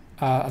a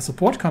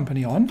support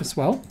company on as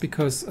well,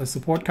 because a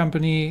support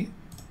company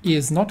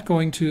is not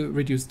going to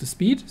reduce the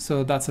speed.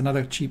 So that's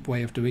another cheap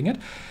way of doing it.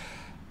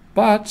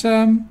 But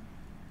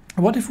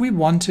what if we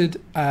wanted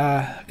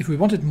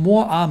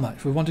more armor,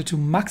 if we wanted to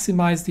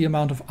maximize the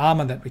amount of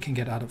armor that we can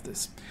get out of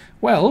this?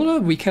 Well,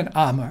 we can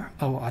armor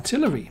our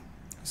artillery.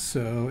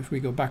 So if we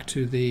go back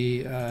to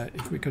the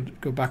if we could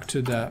go back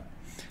to the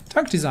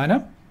tank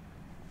designer,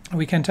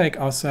 we can take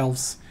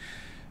ourselves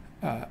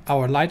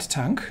our light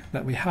tank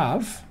that we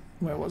have.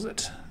 Where was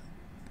it?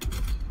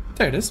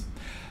 There it is.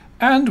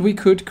 And we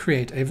could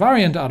create a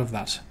variant out of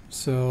that.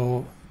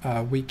 So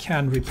we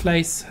can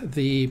replace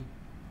the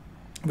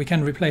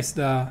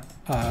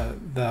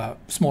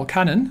small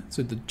cannon,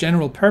 so the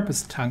general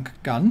purpose tank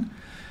gun,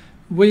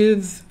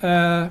 with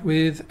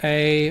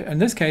a, in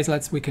this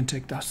case, we can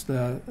take just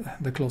the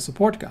close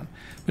support gun.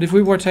 But if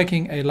we were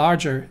using a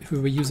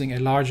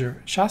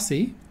larger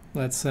chassis,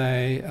 let's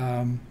say,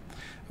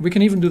 we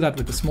can even do that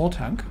with the small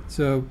tank.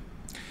 So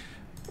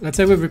let's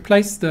say we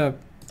replace the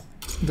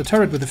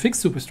turret with a fixed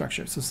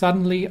superstructure. So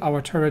suddenly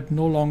our tank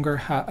no longer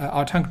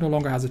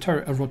has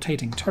a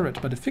rotating turret,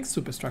 but a fixed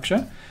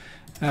superstructure.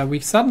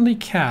 We suddenly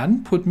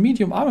can put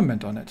medium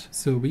armament on it.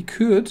 So we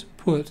could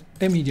put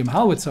a medium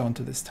howitzer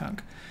onto this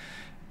tank.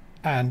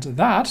 And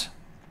that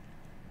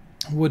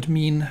would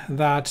mean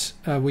that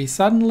we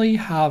suddenly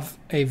have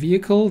a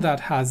vehicle that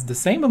has the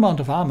same amount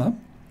of armor.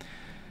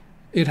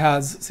 It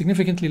has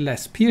significantly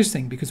less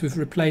piercing because we've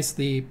replaced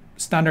the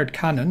standard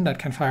cannon that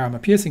can fire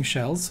armor-piercing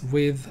shells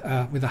with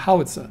a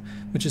howitzer,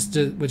 which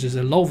is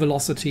a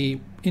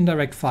low-velocity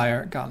indirect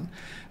fire gun.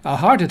 Our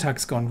hard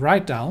attack's gone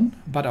right down,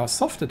 but our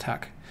soft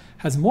attack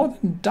has more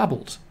than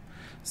doubled.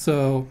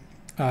 So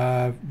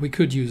we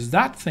could use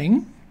that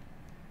thing,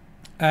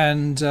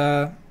 and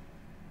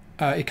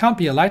it can't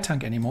be a light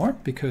tank anymore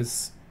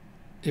because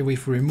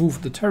we've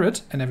removed the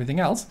turret and everything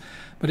else,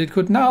 but it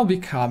could now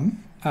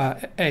become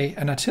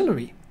an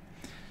artillery.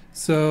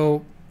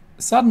 So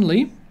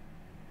suddenly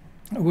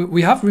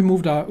we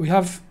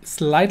have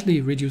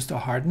slightly reduced our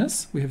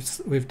hardness.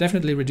 We've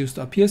definitely reduced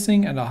our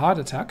piercing and our hard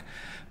attack,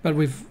 but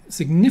we've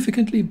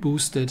significantly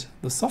boosted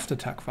the soft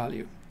attack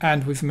value,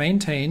 and we've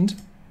maintained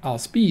our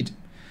speed.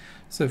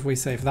 So if we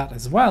save that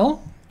as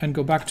well and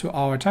go back to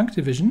our tank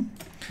division,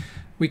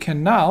 we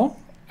can now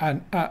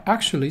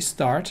actually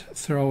start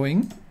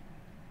throwing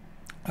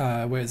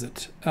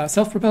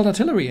self-propelled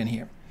artillery in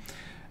here.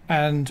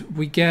 And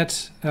we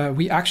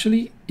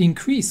actually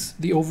increase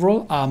the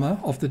overall armor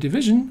of the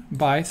division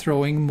by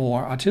throwing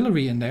more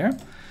artillery in there.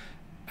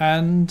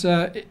 And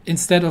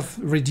instead of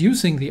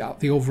reducing the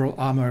overall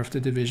armor of the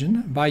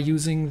division by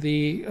using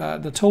the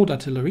towed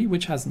artillery,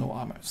 which has no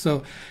armor.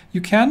 So you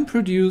can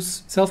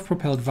produce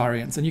self-propelled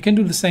variants, and you can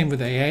do the same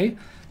with AA.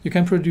 You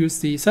can produce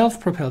the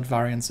self-propelled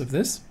variants of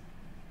this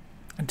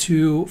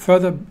to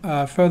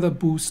further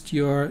boost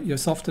your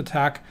soft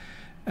attack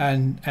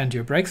and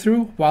your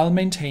breakthrough while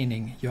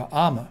maintaining your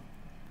armor.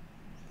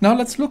 Now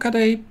let's look at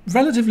a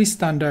relatively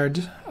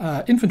standard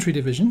infantry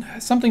division,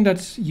 something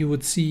that you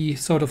would see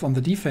sort of on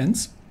the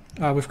defense.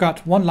 We've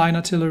got one line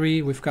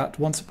artillery, we've got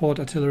one support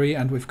artillery,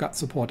 and we've got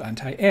support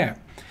anti-air.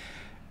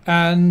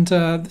 And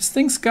this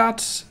thing's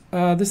got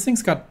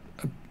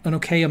an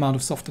okay amount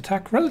of soft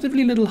attack,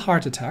 relatively little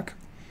hard attack,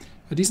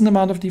 a decent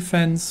amount of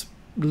defense,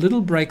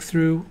 little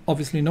breakthrough,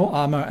 obviously no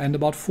armor, and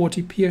about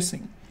 40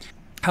 piercing.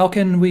 How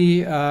can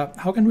we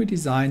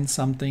design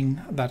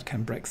something that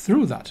can break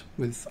through that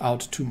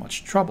without too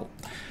much trouble?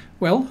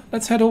 Well,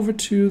 let's head over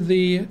to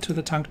the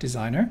tank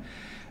designer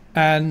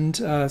and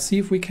see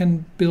if we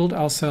can build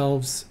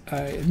ourselves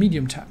a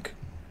medium tank.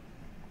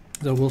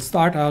 So we'll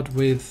start out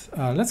with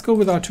let's go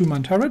with our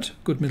 2-man turret,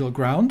 good middle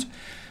ground,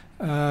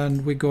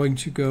 and we're going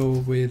to go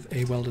with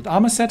a welded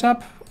armor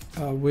setup.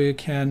 We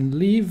can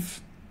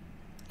leave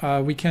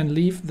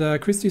the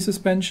Christie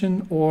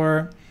suspension,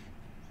 or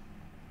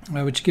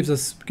which gives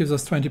us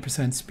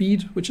 20%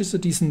 speed, which is a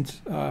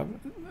decent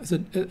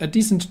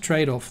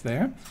trade-off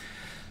there.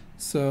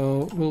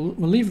 So we'll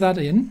leave that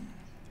in,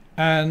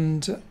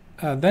 and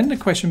then the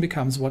question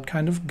becomes, what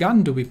kind of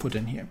gun do we put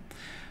in here?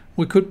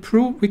 We could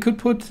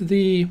put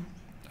the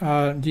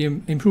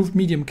improved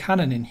medium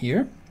cannon in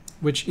here,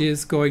 which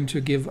is going to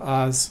give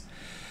us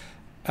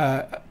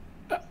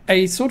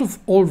a sort of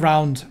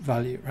all-round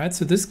value, right?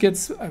 So this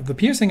gets the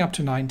piercing up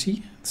to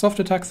 90, soft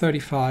attack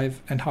 35,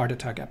 and hard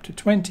attack up to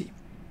 20.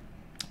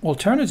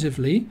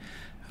 Alternatively,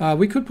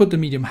 we could put the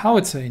medium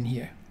howitzer in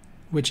here,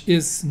 which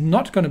is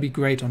not going to be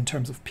great on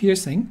terms of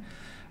piercing,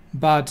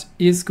 but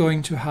is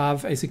going to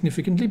have a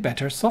significantly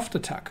better soft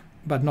attack,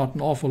 but not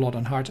an awful lot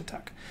on hard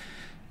attack.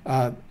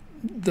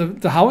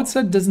 The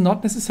howitzer does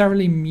not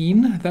necessarily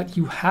mean that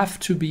you have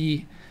to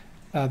be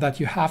an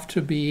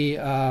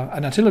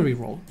artillery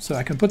role. So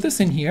I can put this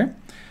in here,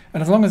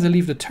 and as long as I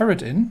leave the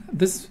turret in,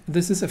 this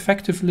is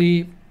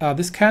effectively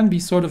this can be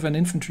sort of an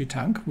infantry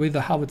tank with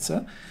a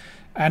howitzer,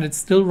 and it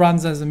still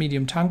runs as a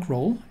medium tank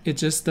role. It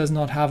just does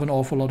not have an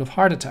awful lot of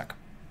hard attack.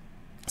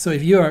 So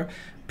if you're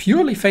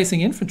purely facing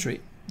infantry,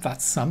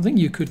 that's something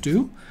you could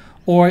do.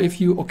 Or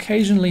if you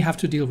occasionally have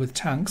to deal with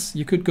tanks,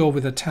 you could go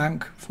with a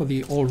tank for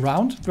the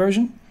all-round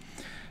version.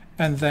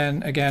 And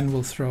then again,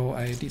 we'll throw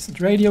a decent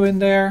radio in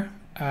there.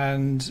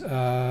 and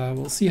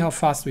we'll see how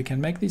fast we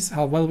can make these,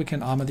 how well we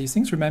can armor these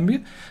things. Remember,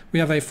 we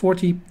have a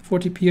 40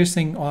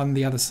 piercing on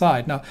the other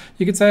side. Now,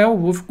 you could say, oh,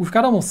 we've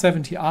got almost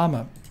 70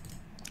 armor.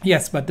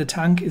 Yes, but the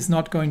tank is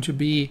not going to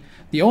be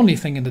the only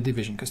thing in the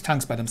division, because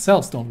tanks by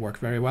themselves don't work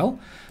very well.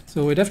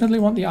 So we definitely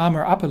want the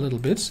armor up a little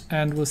bit,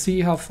 and we'll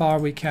see how far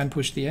we can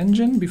push the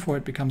engine before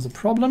it becomes a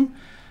problem.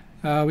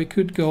 We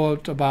could go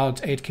at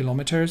about 8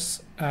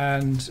 kilometers,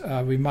 and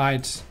we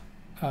might,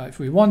 if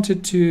we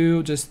wanted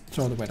to, just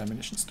throw the wet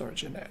ammunition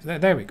storage in there.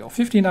 There we go,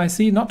 15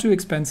 IC, not too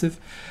expensive.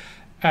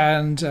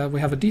 And we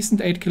have a decent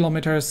 8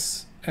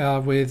 kilometers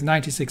with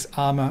 96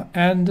 armor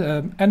and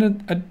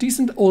a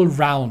decent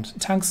all-round.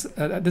 Tanks,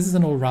 this is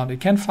an all-round. It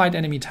can fight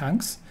enemy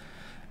tanks,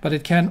 but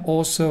it can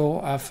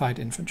also fight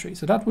infantry.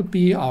 So that would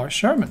be our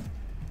Sherman.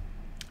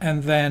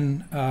 And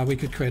then we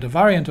could create a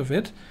variant of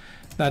it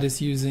that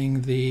is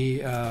using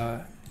the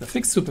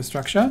fixed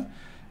superstructure,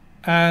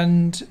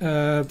 and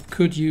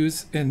could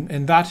use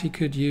in that he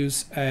could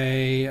use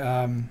a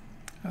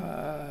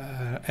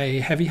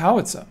heavy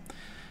howitzer,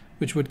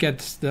 which would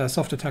get the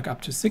soft attack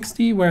up to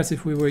 60, whereas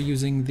if we were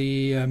using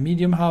the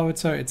medium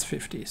howitzer, it's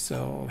 50.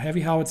 So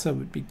heavy howitzer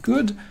would be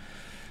good.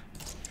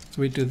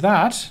 So we do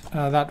that.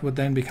 That would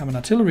then become an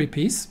artillery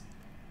piece.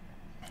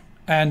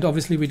 And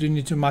obviously we do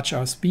need to match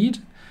our speed,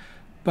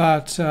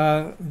 but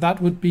that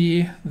would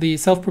be the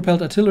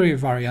self-propelled artillery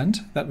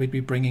variant that we'd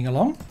be bringing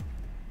along.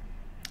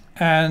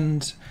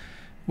 And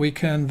we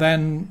can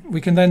then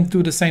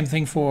do the same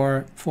thing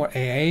for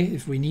AA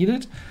if we need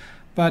it.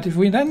 But if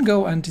we then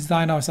go and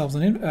design ourselves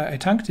a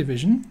tank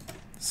division,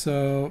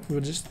 so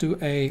we'll just do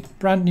a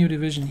brand new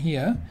division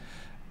here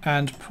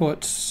and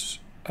put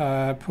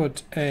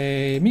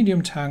a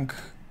medium tank,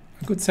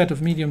 a good set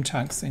of medium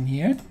tanks in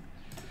here.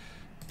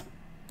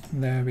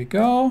 There we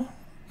go.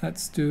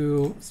 Let's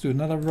do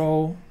another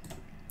row,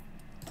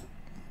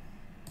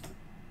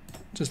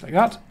 just like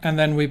that, and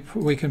then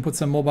we can put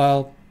some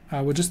mobile.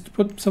 We'll just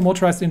put some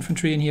motorized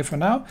infantry in here for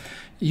now.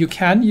 You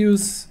can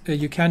use the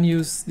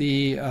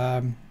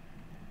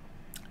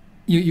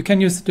you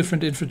can use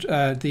different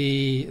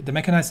the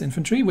mechanized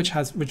infantry,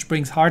 which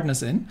brings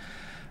hardness in,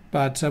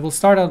 but we'll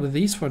start out with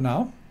these for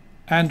now.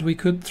 And we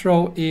could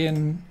throw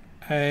in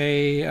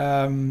a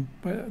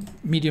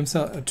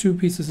two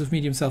pieces of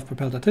medium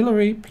self-propelled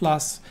artillery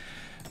plus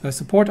a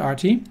support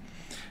arty,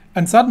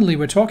 and suddenly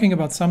we're talking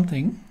about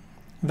something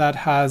that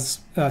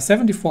has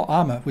 74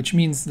 armor, which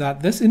means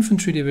that this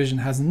infantry division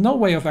has no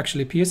way of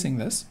actually piercing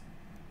this.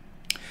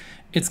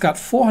 It's got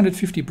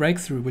 450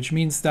 breakthrough, which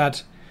means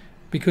that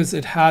because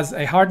it has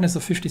a hardness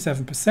of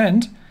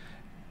 57%,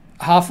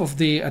 half of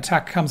the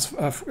attack comes,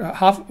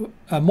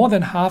 more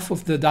than half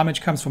of the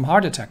damage comes from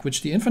hard attack,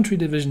 which the infantry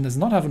division does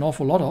not have an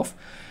awful lot of.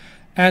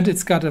 And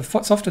it's got a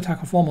soft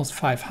attack of almost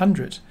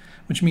 500,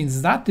 which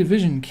means that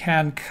division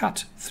can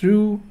cut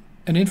through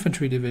an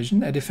infantry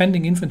division, a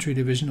defending infantry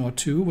division or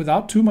two,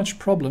 without too much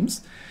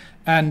problems.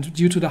 And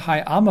due to the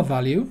high armor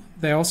value,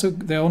 they're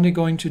only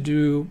going to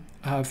do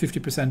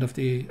 50% of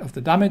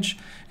the damage.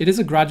 It is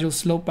a gradual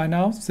slope by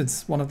now,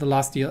 since one of the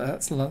last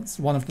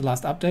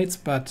updates.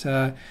 But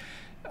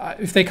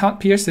if they can't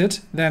pierce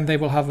it, then they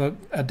will have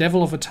a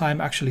devil of a time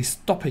actually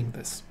stopping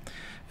this.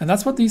 And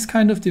that's what these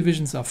kind of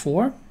divisions are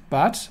for.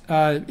 But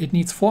it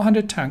needs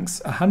 400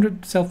 tanks,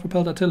 100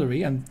 self-propelled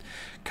artillery, and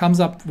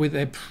comes up with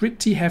a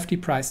pretty hefty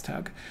price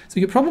tag. So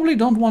you probably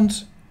don't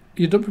want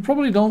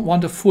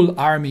a full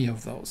army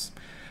of those,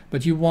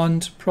 but you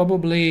want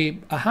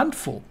probably a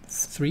handful,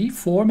 3,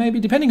 4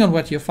 maybe, depending on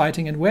what you're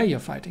fighting and where you're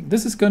fighting.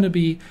 This is going to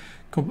be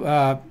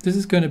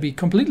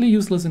completely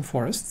useless in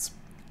forests.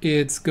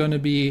 It's going to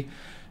be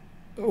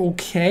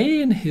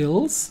okay in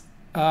hills.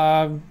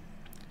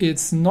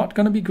 It's not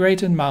going to be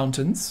great in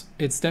mountains.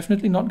 It's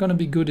definitely not going to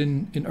be good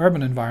in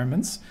urban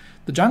environments.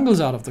 The jungle's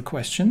out of the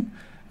question.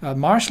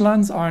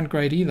 Marshlands aren't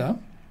great either.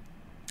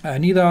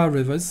 Neither are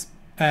rivers.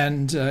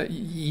 And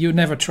you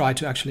never try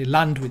to actually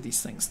land with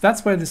these things.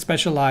 That's where the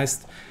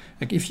specialized,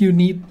 like if you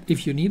need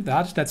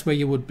that, that's where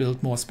you would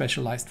build more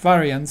specialized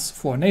variants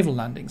for naval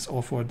landings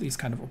or for these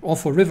kind of, or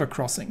for river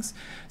crossings.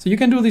 So you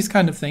can do these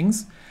kind of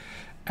things.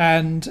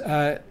 And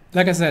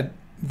like I said,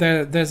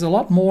 there's a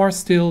lot more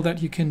still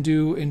that you can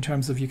do in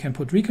terms of, you can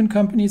put recon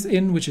companies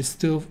in, which is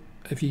still,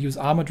 if you use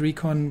armored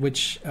recon,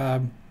 which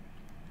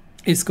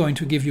is going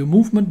to give you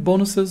movement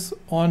bonuses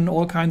on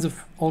all kinds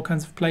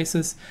of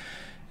places.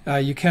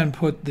 You can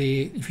put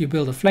if you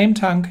build a flame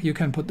tank, you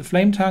can put the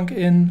flame tank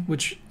in,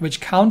 which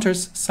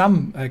counters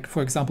some, like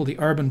for example, the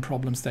urban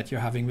problems that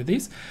you're having with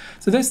these.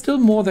 So there's still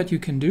more that you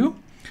can do,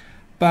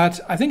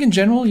 but I think in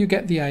general you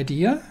get the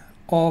idea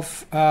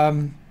of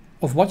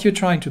what you're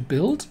trying to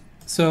build.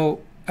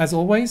 So as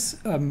always,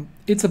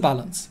 it's a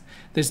balance.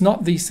 There's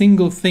not the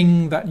single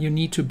thing that you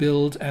need to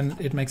build and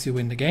it makes you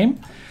win the game.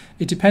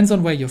 It depends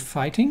on where you're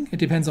fighting. It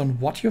depends on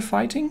what you're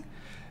fighting.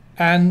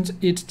 And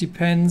it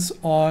depends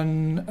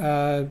on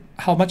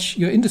how much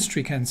your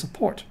industry can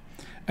support.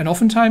 And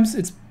oftentimes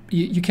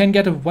you can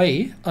get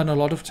away, and a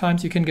lot of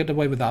times you can get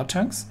away without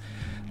tanks.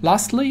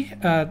 Lastly,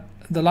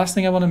 the last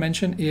thing I want to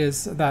mention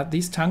is that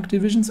these tank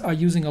divisions are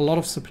using a lot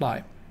of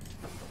supply.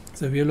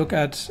 So if you look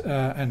at,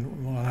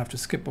 and we'll have to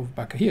skip over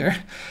back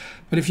here,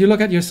 but if you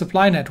look at your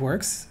supply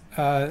networks,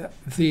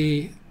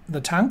 the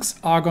tanks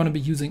are going to be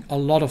using a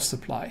lot of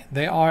supply.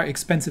 They are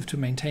expensive to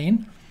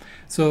maintain.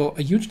 So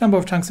a huge number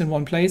of tanks in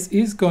one place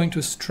is going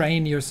to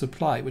strain your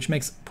supply, which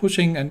makes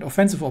pushing and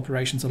offensive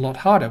operations a lot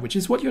harder, which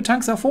is what your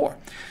tanks are for.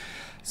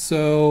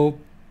 So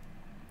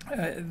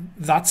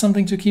that's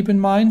something to keep in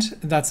mind.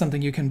 That's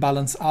something you can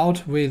balance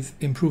out with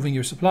improving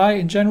your supply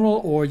in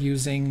general, or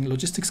using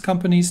logistics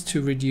companies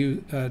to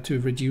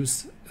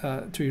reduce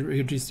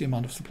the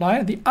amount of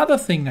supply. The other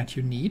thing that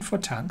you need for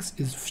tanks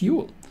is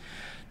fuel.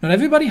 Not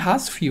everybody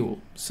has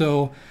fuel,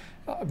 so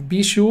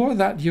be sure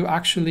that you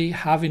actually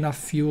have enough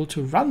fuel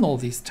to run all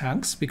these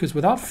tanks, because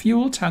without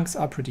fuel, tanks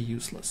are pretty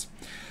useless.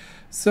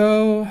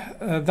 So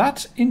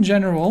that in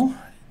general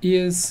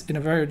is, in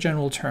a very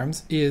general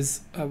terms,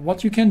 is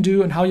what you can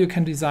do and how you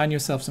can design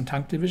yourself some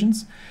tank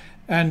divisions.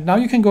 And now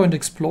you can go and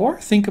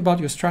explore, think about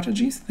your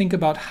strategies, think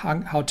about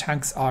how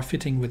tanks are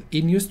fitting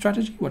within your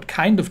strategy, what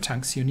kind of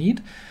tanks you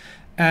need,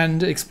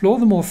 and explore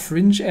the more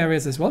fringe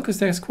areas as well, because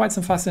there's quite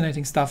some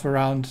fascinating stuff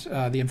around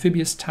the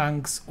amphibious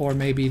tanks, or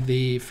maybe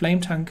the flame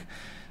tank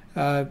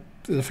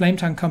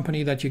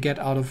company that you get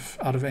out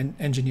of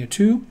Engineer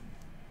 2.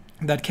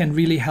 That can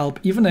really help.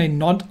 Even a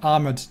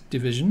non-armored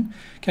division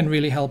can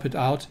really help it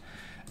out.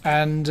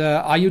 And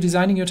are you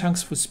designing your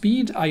tanks for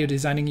speed? Are you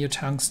designing your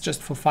tanks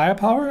just for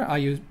firepower?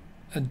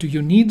 Do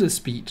you need the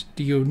speed?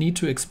 Do you need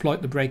to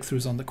exploit the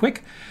breakthroughs on the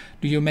quick?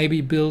 Do you maybe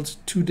build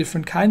two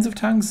different kinds of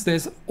tanks?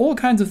 There's all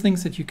kinds of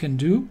things that you can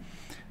do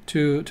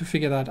to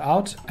figure that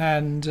out.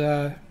 And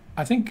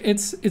I think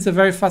it's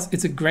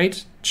a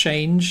great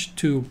change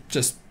to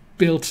just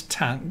build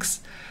tanks,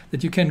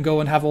 that you can go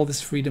and have all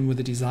this freedom with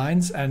the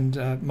designs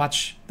and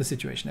match the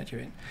situation that you're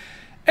in.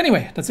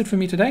 Anyway, that's it for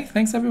me today.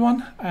 Thanks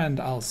everyone, and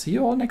I'll see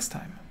you all next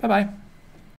time. Bye-bye.